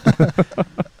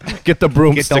 Get the Get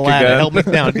broomstick the ladder. again. Help me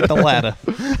down. Get the ladder.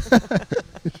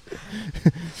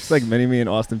 It's like Mini-Me and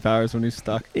Austin Powers when he's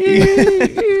stuck.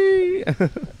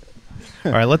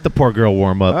 All right, let the poor girl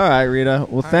warm All up. right, Rita.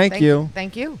 Well, All right, thank you.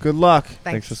 Thank you. Good luck. Thanks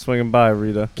Thanks. for swinging by,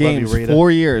 Rita. Games, Rita. 4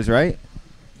 years, right?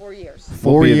 4 years.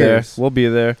 4 We'll be years. there. We'll be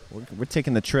there. We're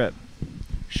taking the trip.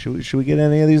 Should we get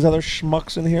any of these other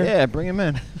schmucks in here? Yeah, bring him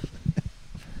in.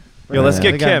 Yo, let's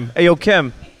They get got- Kim. Hey, yo,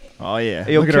 Kim. Oh, yeah.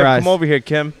 Hey, yo, Look Kim. at her eyes. Come over here,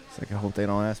 Kim. It's like, I hope they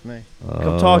don't ask me.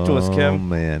 Come talk to us, Oh, Kim.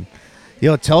 man.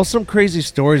 Yo, tell some crazy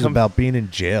stories Come- about being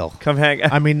in jail. Come hang.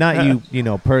 I mean, not you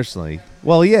personally.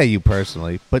 Well, yeah, you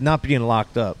personally, but not being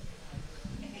locked up.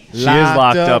 She is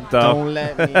locked up, though. Don't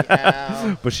let me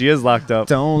out. But she is locked up.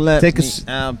 Don't let Take a me s-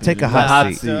 out. take a The hot hot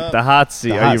seat. seat. The hot seat.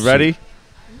 The Are hot you ready?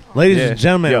 Ladies Yeah. and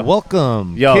gentlemen, Yo.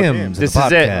 welcome Yo, Kim. to this the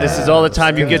is it. podcast. This is all the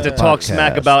time you get to talk Podcast.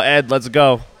 smack about Ed. Let's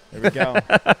go. There we go.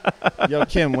 Yo,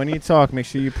 Kim, when you talk, make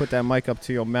sure you put that mic up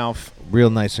to your mouth. Real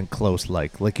nice and close,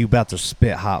 like you about to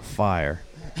spit hot fire.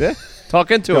 Yeah.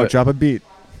 Talk into Yo, it. drop a beat.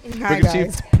 Hi,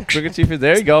 Bring it to you.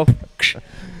 There you go.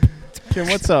 Kim,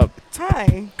 what's up?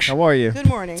 Hi. How are you? Good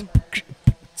morning.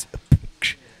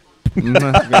 Are you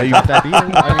with that beat? Are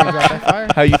you gonna drop that fire?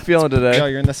 How you feeling today? Yo,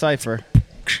 you're in the cipher.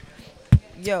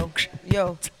 Yo.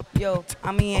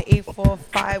 I'm in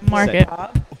 845. Mark it.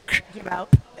 Come out.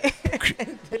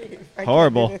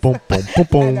 Horrible. Boom, boom, boom,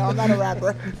 boom. I know, I'm not a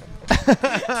rapper.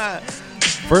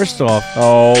 First off,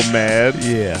 Oh man.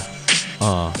 yeah.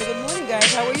 Good morning,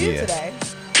 guys. How are you Yeah. today?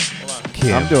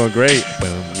 Kim, I'm doing great.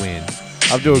 win.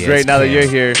 I'm doing Yes, great now that Kim. you're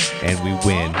here. And we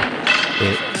win.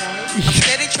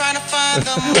 Steady trying to find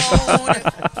the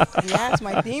mode. Yeah, it's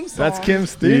my theme song. That's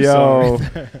Kim's theme song.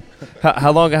 Yo.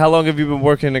 How long have you been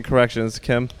working in corrections,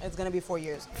 Kim? It's going to be 4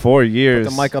 years. 4 years.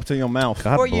 Put the mic up to your mouth.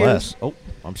 God 4 bless. years. Oh,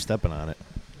 I'm stepping on it.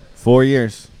 4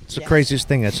 years. It's the Yes. craisiest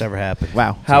thing that's ever happened.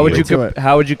 Wow. How would you Into it.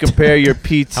 how would you compare your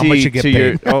PT How much you get to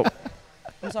your paid?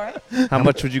 I'm sorry? how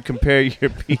much would you compare your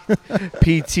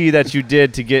PT that you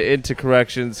did to get into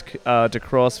corrections to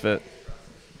CrossFit?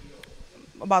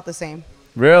 About the same.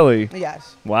 Really?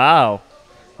 Yes. Wow.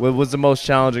 What was the most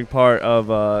challenging part of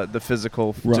the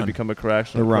physical to Run. become a The run.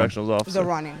 corrections officer? The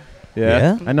running.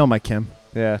 Yeah. I know my Kim.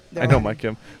 Yeah. The I know, running. Mike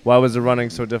Kim. Why was the running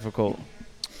so difficult?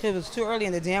 It was too early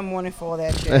in the damn morning for all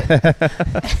that shit.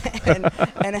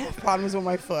 and I have problems with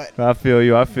my foot. I feel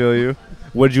you.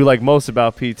 What did you like most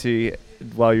about PT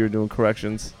while you were doing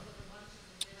corrections?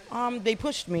 They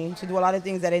pushed me to do a lot of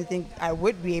things that I didn't think I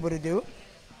would be able to do.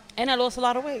 And I lost a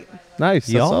lot of weight. Nice.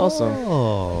 That's awesome.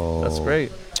 Yo. That's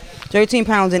great. 13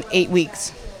 pounds in 8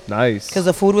 weeks. Nice. Because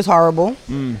the food was horrible.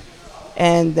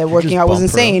 And the working just out was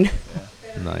bump her up? insane.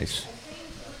 Nice.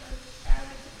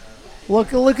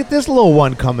 Look at this little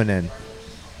one coming in.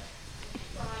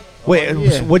 Wait,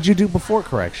 yeah. what'd you do before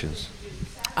corrections?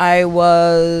 I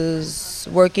was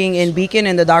working in Beacon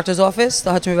in the doctor's office,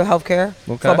 the Hudson River Healthcare,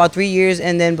 Okay. for about 3 years.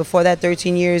 And then before that,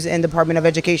 13 years in Department of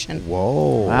Education.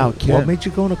 Whoa. Wow, What kid. made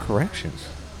you go into corrections?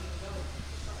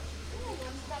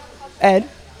 Ed.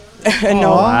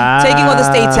 No. Wow. Taking all the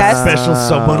state tests. Special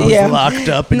someone was Yeah. locked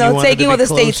up and you No, wanted taking to all be the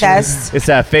state closer. tests. It's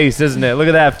that face, isn't it? Look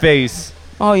at that face.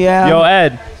 Oh, yeah.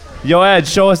 Yo, Ed,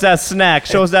 show us that snack.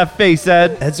 Show us that face,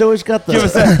 Ed. Ed's always got the. Give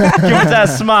us that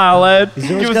smile, Ed. He's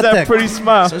Give always us got that pretty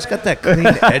smile. So he's got that clean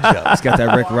edge up. He's got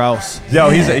that Rick Rouse. Yo,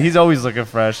 he's always looking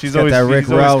fresh. He's got always that Rick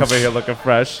he's always Rouse. coming here looking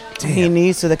fresh. He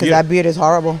needs to because Yeah. that beard is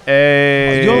horrible.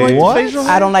 Hey. You don't like What? the facial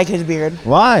hair? I don't like his beard.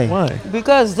 Why? Why?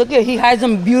 Because look at he has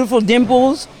some beautiful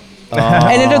dimples.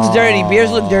 And it looks dirty.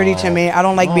 Beards look dirty to me. I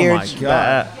don't like beards. Oh, my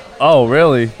God. Oh,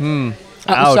 really? I'm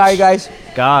Ouch. sorry, guys.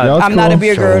 God. Yo, I'm not a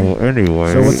beard girl.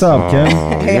 Anyway. So what's up, Kim?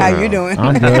 Hey, how you doing?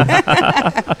 I'm good.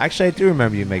 Actually, I do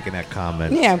remember you making that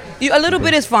comment. Yeah, a little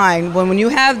bit is fine. When you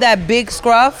have that big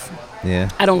scruff, Yeah.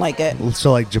 I don't like it.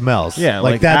 So like Jamel's. Yeah,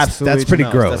 like absolutely that's pretty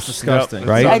Jamel's. gross. That's disgusting. Yep.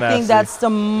 Right? So I nasty. think that's the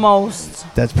most.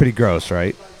 That's pretty gross,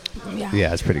 right? Yeah.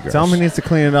 Yeah, it's pretty gross. Tell him he needs to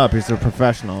clean it up. He's a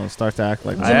professional and start to act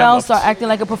like I am Jamel a- start acting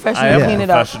like a professional I to am clean a it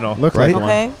up. professional. look Right? like one.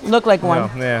 Okay, look like one.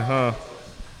 Yeah, huh.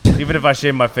 Even if I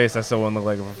shave my face, I still wouldn't look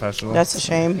like a professional. That's a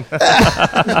shame.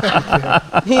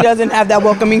 He doesn't have that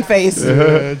welcoming face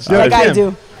like I Kim,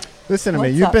 do. Listen to me.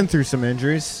 What's You've up? been through some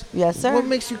injuries. Yes, sir. What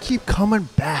makes you keep coming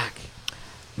back?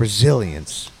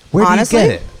 Resilience. Where Honestly? do you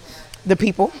get it? The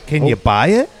people. Can you buy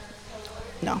it?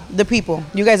 No, the people.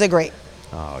 You guys are great.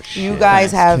 Oh shit. You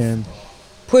guys have Kim.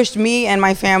 pushed me and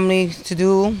my family to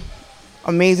do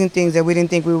amazing things that we didn't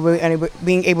think we were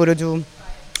being able to do.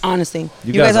 Honestly,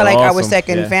 you guys are like our awesome.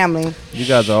 second Yeah. family. You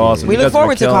guys are awesome. We You look guys have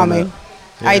forward to been killing coming.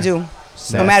 it. I do.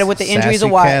 No matter what the injuries or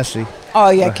what. Cassie. Oh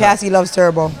yeah, Cassie loves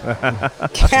Turbo.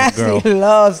 Cassie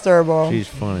loves Turbo. She's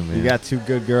funny, man. You got two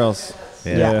good girls.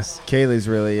 yeah. Yes. Kaylee's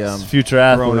really Future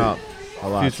grown athlete. up a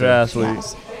lot. Future too. athlete.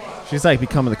 Yes. She's like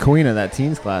becoming the queen of that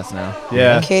teens class now.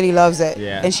 Yeah. Katie loves it.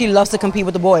 Yeah. And she loves to compete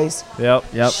with the boys. Yep.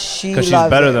 Yep. She Because she's loves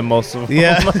better it. than most of them.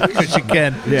 Yeah, because you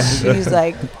can. Yeah. She's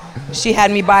like, she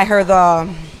had me buy her the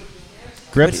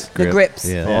Grips. grips.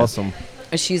 Yeah. Awesome.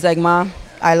 And she's like, Ma,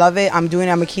 I love it. I'm doing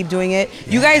it. I'm going to keep doing it.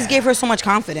 You guys gave her so much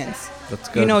confidence. That's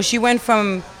good. You know, she went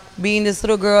from being this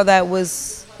little girl that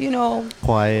was, you know,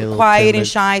 Quiet, little quiet and timid.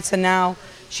 shy to now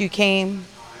she came.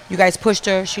 You guys pushed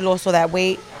her. She lost all that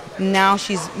weight. Now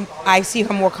I see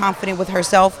her more confident with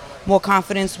herself, more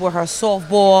confidence with her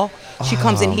softball. She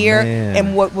comes in here man.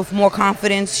 and with more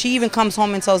confidence. She even comes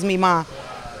home and tells me, Ma,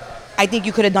 I think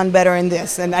you could have done better in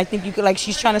this, and I think you could, like,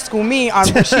 she's trying to school me on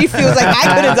what she feels like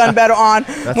I could have done better on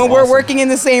when we're working in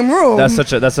the same room. That's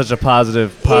such a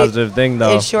positive thing,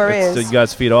 though. It sure is. So you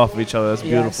guys feed off of each other. That's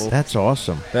Yes. beautiful. That's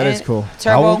awesome. That is And cool. Turbo,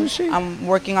 How old is she? I'm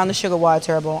working on the sugar water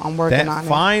turbo. I'm working on it.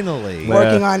 Finally.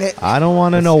 Working on it. I don't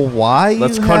want to know why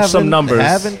Let's you crunch some haven't- numbers.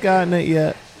 Haven't gotten it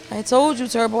yet. I told you,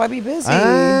 Turbo, I be busy.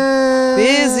 Ah,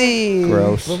 Busy.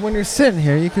 Gross. But when you're sitting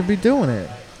here, you could be doing it.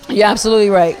 You're absolutely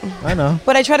right. I know.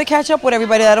 But I try to catch up with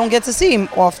everybody that I don't get to see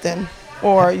often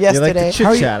or You like yesterday. to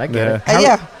chit chat. I get Yeah. it.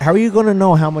 Yeah. How are you going to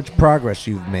know how much progress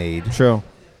you've made? True.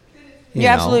 you You're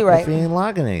know, absolutely right. If you ain't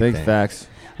logging anything. Big facts.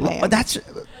 I am. That's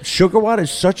Sugar Water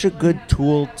is such a good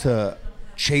tool to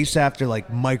chase after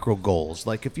like micro goals.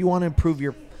 Like if you want to improve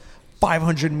your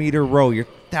 500-meter row, your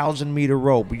 1,000-meter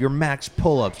row, your max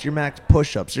pull-ups, your max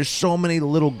push-ups. There's so many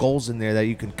little goals in there that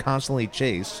you can constantly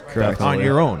chase Correct. on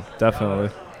your own, Definitely.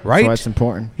 right? That's why it's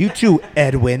important. You too,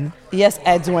 Edwin. Yes,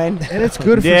 Edwin. And it's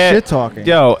good for Yeah. shit talking.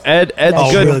 Yo, Ed's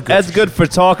Oh, good. really good Ed's good for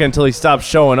talking until he stops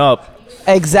showing up.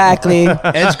 Exactly.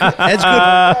 Ed's good.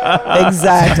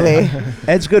 Exactly.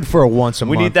 Ed's good for a once a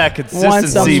We month. need that Once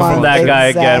consistency a from month, that guy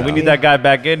again. We exactly. need that guy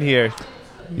back in here.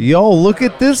 Yo, look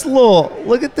at this little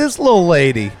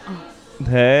lady. Hey.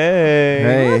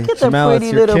 Hey, Look at the Jamel, pretty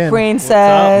it's your little kin.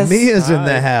 princess. Mia's in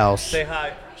the house. Say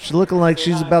hi. She's looking like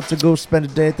she's about to go spend a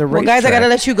day at the Well, racetrack. guys, I gotta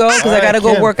let you go because All I right, gotta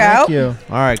go Kim, work thank out. you.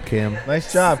 All right, Kim.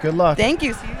 Nice job. Good luck. Thank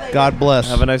you. See you later. God bless.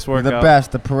 Have a nice You're workout. the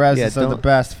best. The Perez's Yeah, are the don't-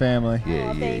 best family.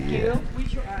 Yeah, yeah, yeah.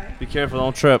 Be careful.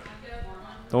 Don't trip.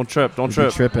 Don't trip. Don't Be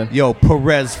trip. tripping. Yo,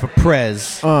 Perez for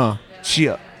Prez.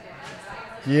 Chia.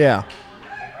 Yeah.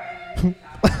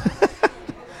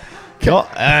 Yo,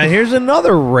 here's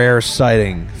another rare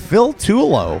sighting. Phil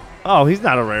Tulo. Oh, he's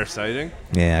not a rare sighting.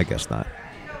 Yeah, I guess not.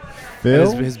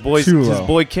 Phil His boy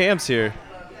Cam's here.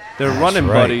 They're running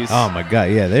Right. buddies. Oh my God,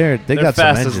 yeah, they They're got some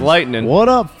fast as engines. lightning. What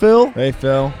up, Phil? Hey,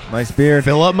 Phil. Nice beard.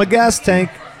 Fill up my gas tank.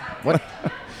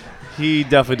 He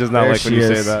definitely does not There like when she you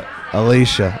say is. that.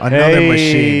 Alicia, another Hey.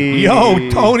 machine. Yo,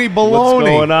 Tony What's Baloney.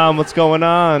 going on? What's going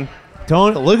on?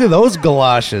 Tony, look at those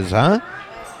galoshes, huh?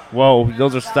 Whoa,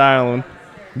 those are styling.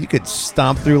 You could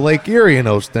stomp through Lake Erie in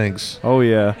those things. Oh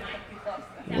yeah.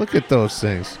 Look at those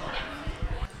things.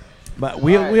 But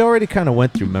we already kind of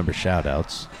went through member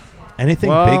shout-outs. Anything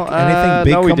Well, big? Anything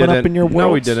big no, we coming up didn't. in your world? No,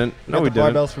 we didn't. No, Got we the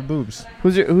didn't. barbells for boobs.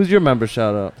 Who's your member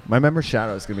shout out? My member shout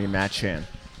out is going to be Matt Chan.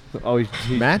 Oh,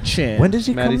 Matt Chan. When does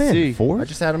he Matty come in? C. 4? I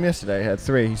just had him yesterday. I had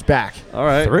 3. He's back. all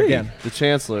right. 3. Again. The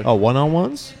Chancellor. Oh,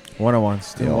 one-on-ones?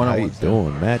 One-on-ones. Yo, how you One-on-ones.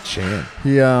 doing? Matt Chan.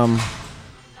 He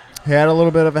had a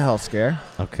little bit of a health scare,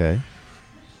 Okay.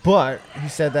 but he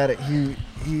said that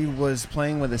he was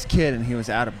playing with his kid and he was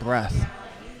out of breath.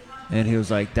 And he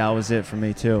was like, that was it for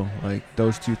me too. Like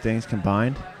those two things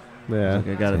combined. Yeah. Like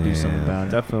I got to do something Damn. about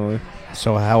it. Definitely.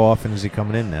 So how often is he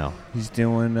coming in now? He's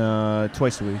doing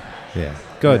twice a week. Yeah.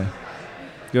 Good. Yeah.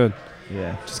 Good.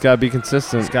 Yeah. Just gotta be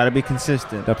consistent. It's got to be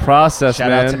consistent. The process, Shout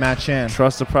man. out to Matt Chan.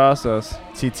 Trust the process.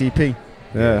 TTP.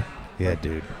 Yeah. Yeah,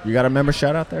 dude. You got a member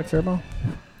shout out there, Turbo?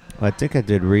 I think I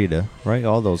did Rita, right?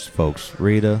 All those folks.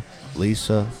 Rita,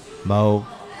 Lisa, Mo,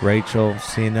 Rachel,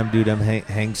 seeing them do them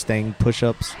hang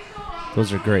push-ups.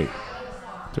 Those are great.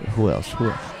 Who else?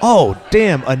 Oh,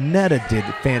 damn. Annetta did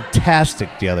fantastic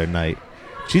the other night.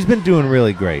 She's been doing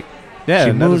really great. Yeah. she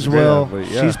and that moves is a great well. athlete,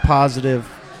 yeah. She's positive.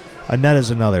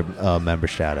 Annetta's another member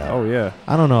shout-out. Oh yeah.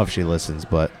 I don't know if she listens,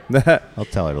 but I'll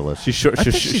tell her to listen. she sure. I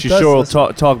think She she does sure will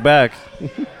listen. talk back.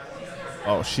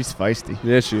 Oh, she's feisty.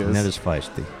 Yeah, she is. Annetta's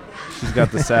feisty. She's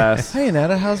got the sass. Hey,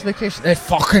 Netta, how's vacation? It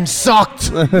fucking sucked.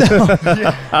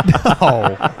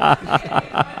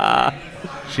 Oh.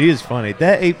 She is funny.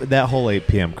 That whole 8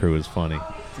 p.m. crew is funny.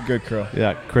 It's a good crew.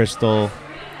 Yeah, Crystal,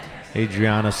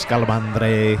 Adriana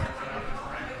Scalabandre,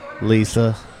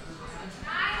 Lisa.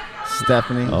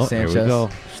 Stephanie Oh, Sanchez. here we go.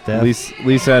 Steph.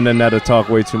 Lisa and Annetta talk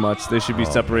way too much. They should be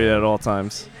separated at all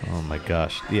times. Oh my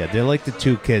gosh. Yeah, they're like the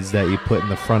two kids that you put in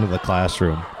the front of the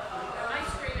classroom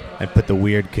and put the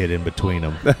weird kid in between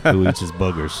them who eats his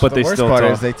boogers. But The they worst still part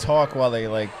talk. is they talk while they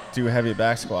like do heavy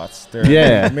back squats. They're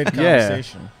Yeah, mid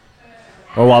conversation.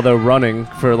 Or while they're running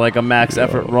for like a max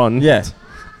effort run. Yeah.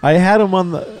 I had them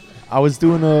on the.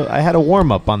 I had a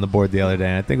warm up on the board the other day.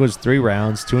 And I think it was 3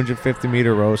 rounds,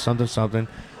 250-meter row, something.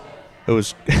 It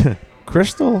was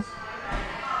Crystal,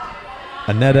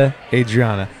 Annetta,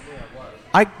 Adriana.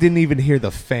 I didn't even hear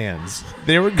the fans.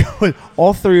 They were going.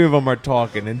 All 3 of them are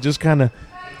talking and just kind of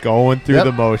going through Yep.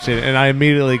 the motion. And I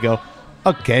immediately go,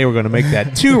 "Okay, we're going to make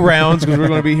that 2 rounds because we're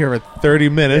going to be here for 30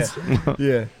 minutes."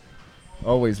 Yeah.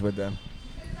 Always with them.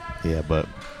 Yeah, but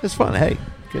it's fun. Hey,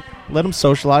 let them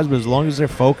socialize, but as long as they're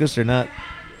focused, they're not,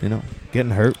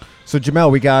 getting hurt. So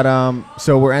Jamel, we got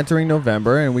so we're entering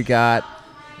November, and we got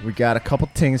a couple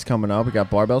things coming up. We got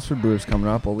barbells for boobs coming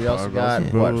up, but we also Barbells got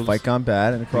for what boobs. Fight Gone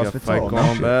Bad and the We got CrossFit Fight Total.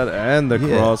 Gone Bad and the Yeah.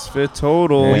 CrossFit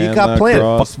Total. What you And got the planned,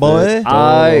 CrossFit boy?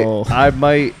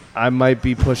 Total. I might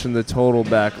be pushing the total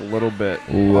back a little bit.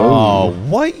 Oh,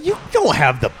 what? You don't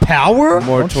have the power.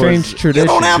 More Don't towards change tradition.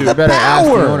 don't have You the better ask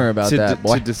the power. owner about to, that,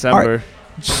 boy. to December.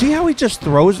 See how he just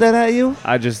throws that at you?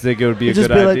 I just think it would be You a just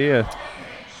good be like- idea.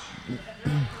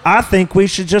 I think we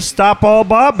should just stop all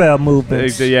barbell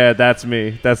movements. Yeah, that's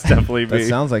me. That's definitely That me.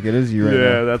 sounds like it is you right yeah,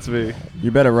 now. that's me.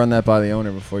 You better run that by the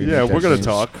owner before you. Yeah, make that we're gonna change.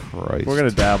 talk. Christ. We're gonna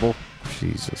dabble.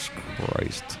 Jesus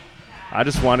Christ. I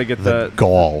just want to get The the.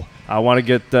 gall. I want to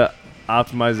get the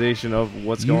optimization of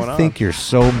what's You going on. think you're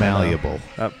so malleable.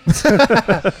 Yep.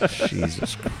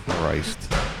 Jesus Christ.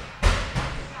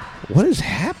 What is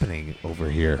happening over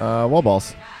here? Wall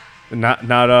balls. not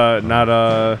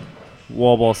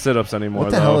wall ball sit-ups anymore. What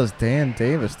the though. hell is Dan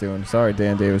Davis doing? Sorry,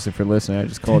 Dan Davis, if you're listening, I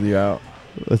just called you out.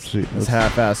 Let's see. This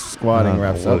half-ass squatting I don't know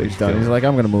wraps what up. He's he's done. doing. He's like,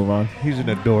 I'm gonna move on. He's an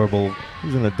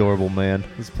adorable man.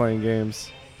 He's playing games.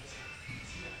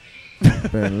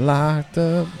 Been locked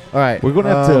up. All right, We're gonna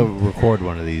have to record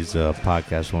one of these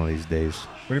podcasts one of these days.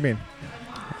 What do you mean?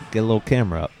 Get a little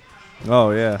camera up.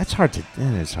 Oh yeah. That's hard to.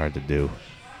 It's hard to do.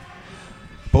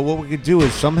 But what we could do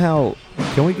is somehow,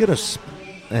 can we get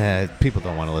people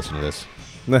don't want to listen to this.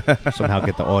 Somehow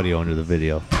get the audio into the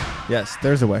video. Yes,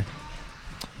 there's a way.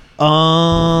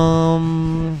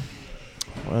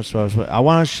 What else I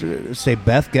want to say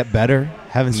Beth get better.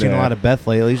 Haven't seen a Yeah. lot of Beth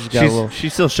lately. She's got a little, She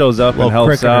still shows up and little helps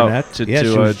crick in her out neck. to, Yeah,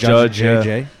 to she was judge. judging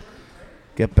JJ.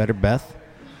 Get better, Beth.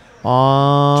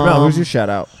 Jamel, who's your shout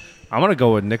out? I'm gonna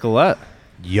go with Nicolette.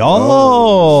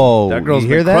 Yo, That girl's you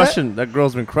hear been that? crushing. That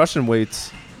girl's been crushing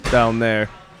weights down there.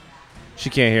 She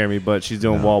can't hear me, but she's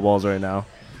doing wall balls right now.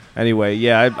 Anyway,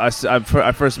 yeah, I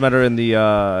first met her in the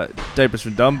diapers for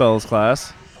dumbbells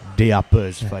class,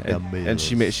 Diapers for and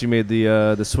she made the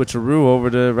switcheroo over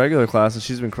to regular class, and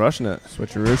she's been crushing it.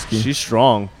 Switcherooski. She's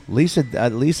strong. Lisa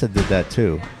did that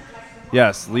too.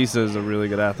 Yes, Lisa is a really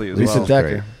good athlete as Lisa well.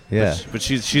 Decker. Yeah, But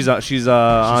she's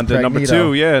on to number Pregnito.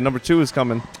 2. Yeah, number 2 is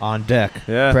coming. on deck,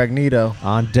 Yeah. Pregnito.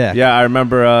 on deck. Yeah, I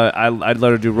remember I'd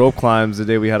let her do rope climbs the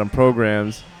day we had them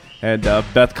programs. And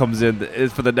Beth comes in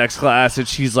for the next class, and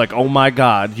she's like, "Oh my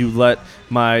God, you let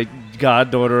my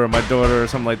goddaughter or my daughter or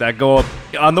something like that go up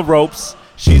on the ropes.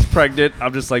 She's pregnant."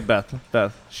 I'm just like, Beth,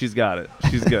 she's got it.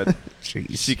 She's good.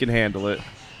 Jeez. She can handle it.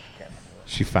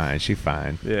 She fine.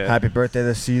 Yeah. Happy birthday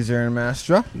to Caesar and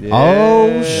Mastra. Yeah.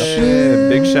 Oh, shit.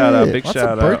 Big shout out. Big Lots shout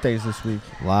of out. birthdays this week.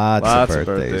 Lots Lots of of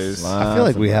birthdays. birthdays. I feel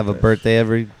like Lots we of have a birthdays.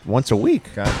 birthday once a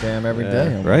week, Goddamn every Yeah. day,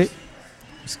 almost. right?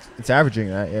 It's averaging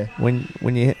that, yeah.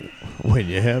 When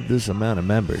you have this amount of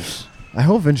members. I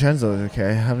hope Vincenzo is okay.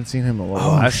 I haven't seen him in a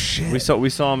while. Oh, I- shit. We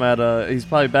saw him at he's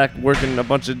probably back working a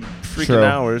bunch of freaking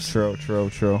hours.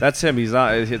 True. That's him. He's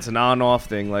not. It's an on-off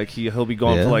thing. Like he'll be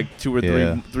gone Yeah. for like 2 or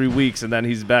Yeah. 3 weeks, and then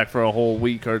he's back for a whole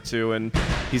week or two, and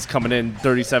he's coming in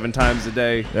 37 times a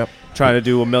day, Yep. trying to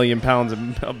do 1,000,000 pounds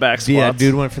of back squats. Yeah,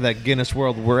 dude went for that Guinness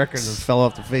World Record and fell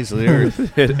off the face of the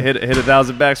earth. hit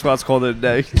 1,000 back squats, called it a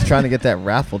day. He's trying to get that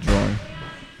raffle drawing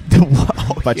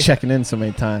by checking in so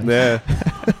many times. Yeah,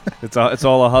 it's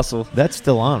all a hustle. That's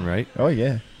still on, right? Oh,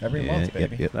 yeah. Every month,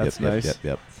 baby. That's nice.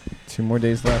 Yep. 2 more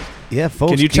days left. Yeah,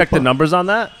 folks. Can you keep check the up. numbers on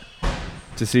that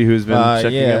to see who's been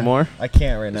checking yeah. it more? I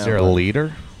can't right now. Is there a but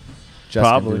leader? Jess can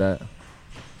Probably. do that.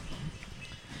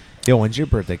 Yo, when's your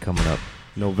birthday coming up?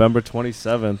 November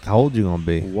 27th. How old you gonna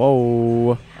be?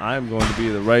 Whoa! I'm going to be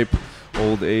the ripe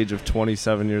old age of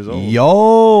 27 years old.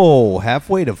 Yo,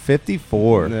 halfway to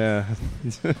 54. Yeah.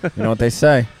 You know what they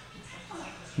say?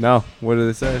 No. What do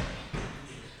they say?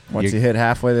 Once You- you hit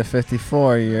halfway to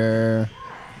 54, you're...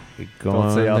 You're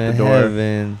going say out to the door.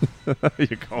 heaven.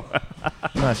 You're going.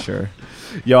 I'm not sure.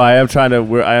 Yo, I am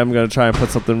going to try and put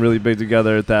something really big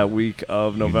together that week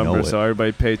of know November. it. So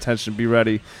everybody, pay attention. Be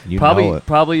ready. You know it.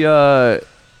 Probably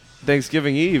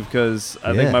Thanksgiving Eve, because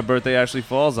I Yeah. think my birthday actually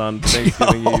falls on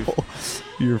Thanksgiving Eve.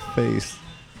 Your face.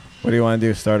 What do you want to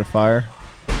do? Start a fire?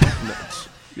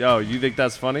 Yo, you think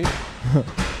that's funny?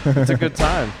 It's a good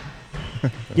time.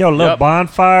 Yo, little Yep.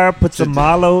 bonfire, put some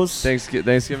mallows.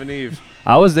 Thanksgiving Eve.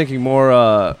 I was thinking more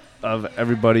of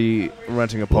everybody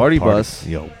renting a party bus.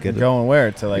 Yo, get it. Going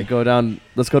where? To Like like... go down.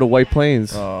 Let's go to White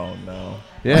Plains. Oh, no.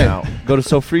 Yeah, go to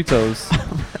Sofritos.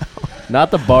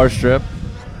 Not the bar strip.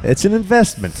 It's an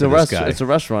investment It's a for this guy. It's a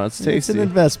restaurant. It's tasty. It's an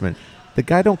investment. The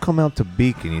guy don't come out to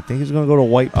Beacon. You think he's gonna go to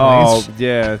White Oh Plains?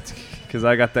 yeah, because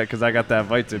I got that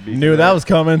invite to be. Knew that was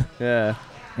coming. Yeah.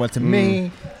 Went to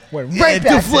me. Went right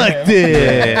back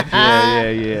deflected.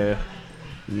 Yeah.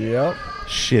 Yep.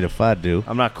 Shit, if I do.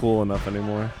 I'm not cool enough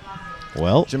anymore.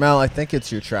 Well, Jamal, I think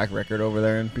it's your track record over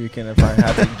there in Beacon. If I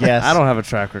had to guess, I don't have a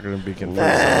track record in Beacon.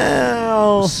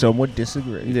 Some would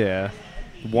disagree. Yeah.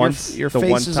 Once your the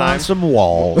face one is time on some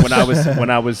walls. when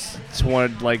I was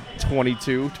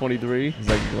 22, 23. It's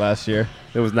like last year.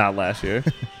 It was not last year.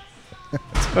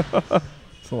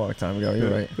 It's a long time ago.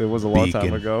 You're right. It was a long time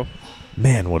Beacon. ago.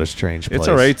 Man, what a strange place. It's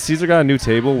all right. Caesar got a new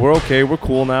table. We're okay. We're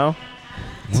cool now.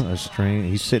 What a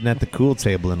strange. He's sitting at the cool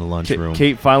table in the lunchroom.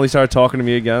 Kate finally started talking to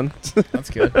me again. That's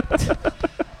good.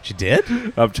 She did?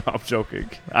 I'm joking.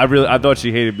 I thought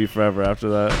she hated me forever after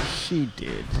that. She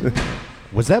did.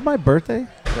 Was that my birthday?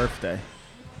 Birthday.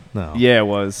 No. Yeah, it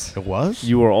was. It was?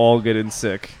 You were all getting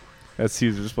sick at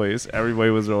Caesar's place.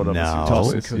 Everybody was rolling up No. at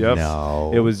Caesar's place. Yep.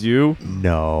 No. It was you.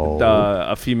 No.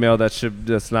 A female that's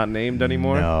not named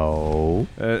anymore. No.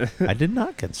 I did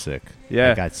not get sick.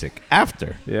 Yeah. I got sick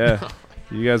after. Yeah.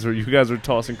 You guys were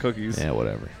tossing cookies. Yeah,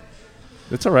 whatever.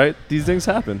 It's all right. These things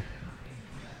happen.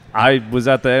 I was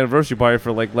at the anniversary party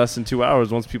for like less than 2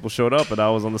 hours once people showed up, and I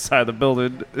was on the side of the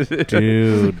building.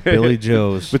 Dude, Billy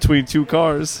Joe's. Between two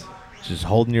cars. Just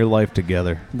holding your life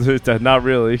together. Not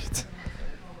really.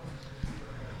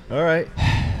 All right.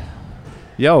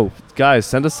 Yo, guys,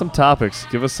 send us some topics.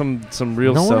 Give us some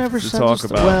real No one stuff ever to sent talk us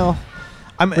about. Well,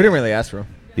 We didn't really ask for him.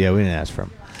 yeah, we didn't ask for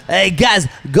him. Hey, guys,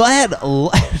 go ahead.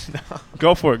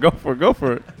 Go for it.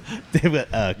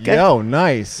 Yo,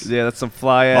 nice. Yeah, that's some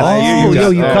fly ass. Oh,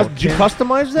 gear yo, got. did you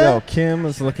customize that? Yo, Kim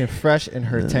is looking fresh in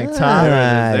her tank top.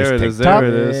 Nice. There it is. TikTok. There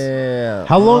it is. Yeah.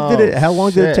 How long did it? How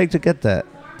long did it shit. take to get that?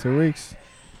 2 weeks.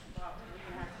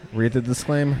 Read the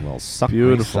disclaimer. Well, suck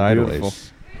Beautiful, sideways.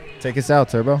 beautiful. Take us out,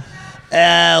 Turbo.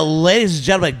 Ladies and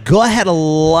gentlemen, go ahead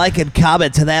and like and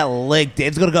comment to that link.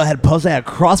 Dave's going to go ahead and post that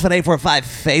at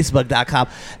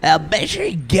CrossFit845Facebook.com. Make sure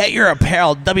you get your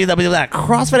apparel,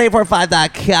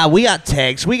 www.CrossFit845.com. We got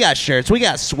tanks, we got shirts, we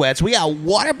got sweats, we got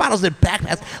water bottles and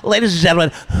backpacks. Ladies and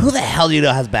gentlemen, who the hell do you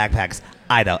know has backpacks?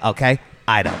 I don't, okay?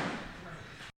 I don't.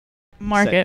 Mark it.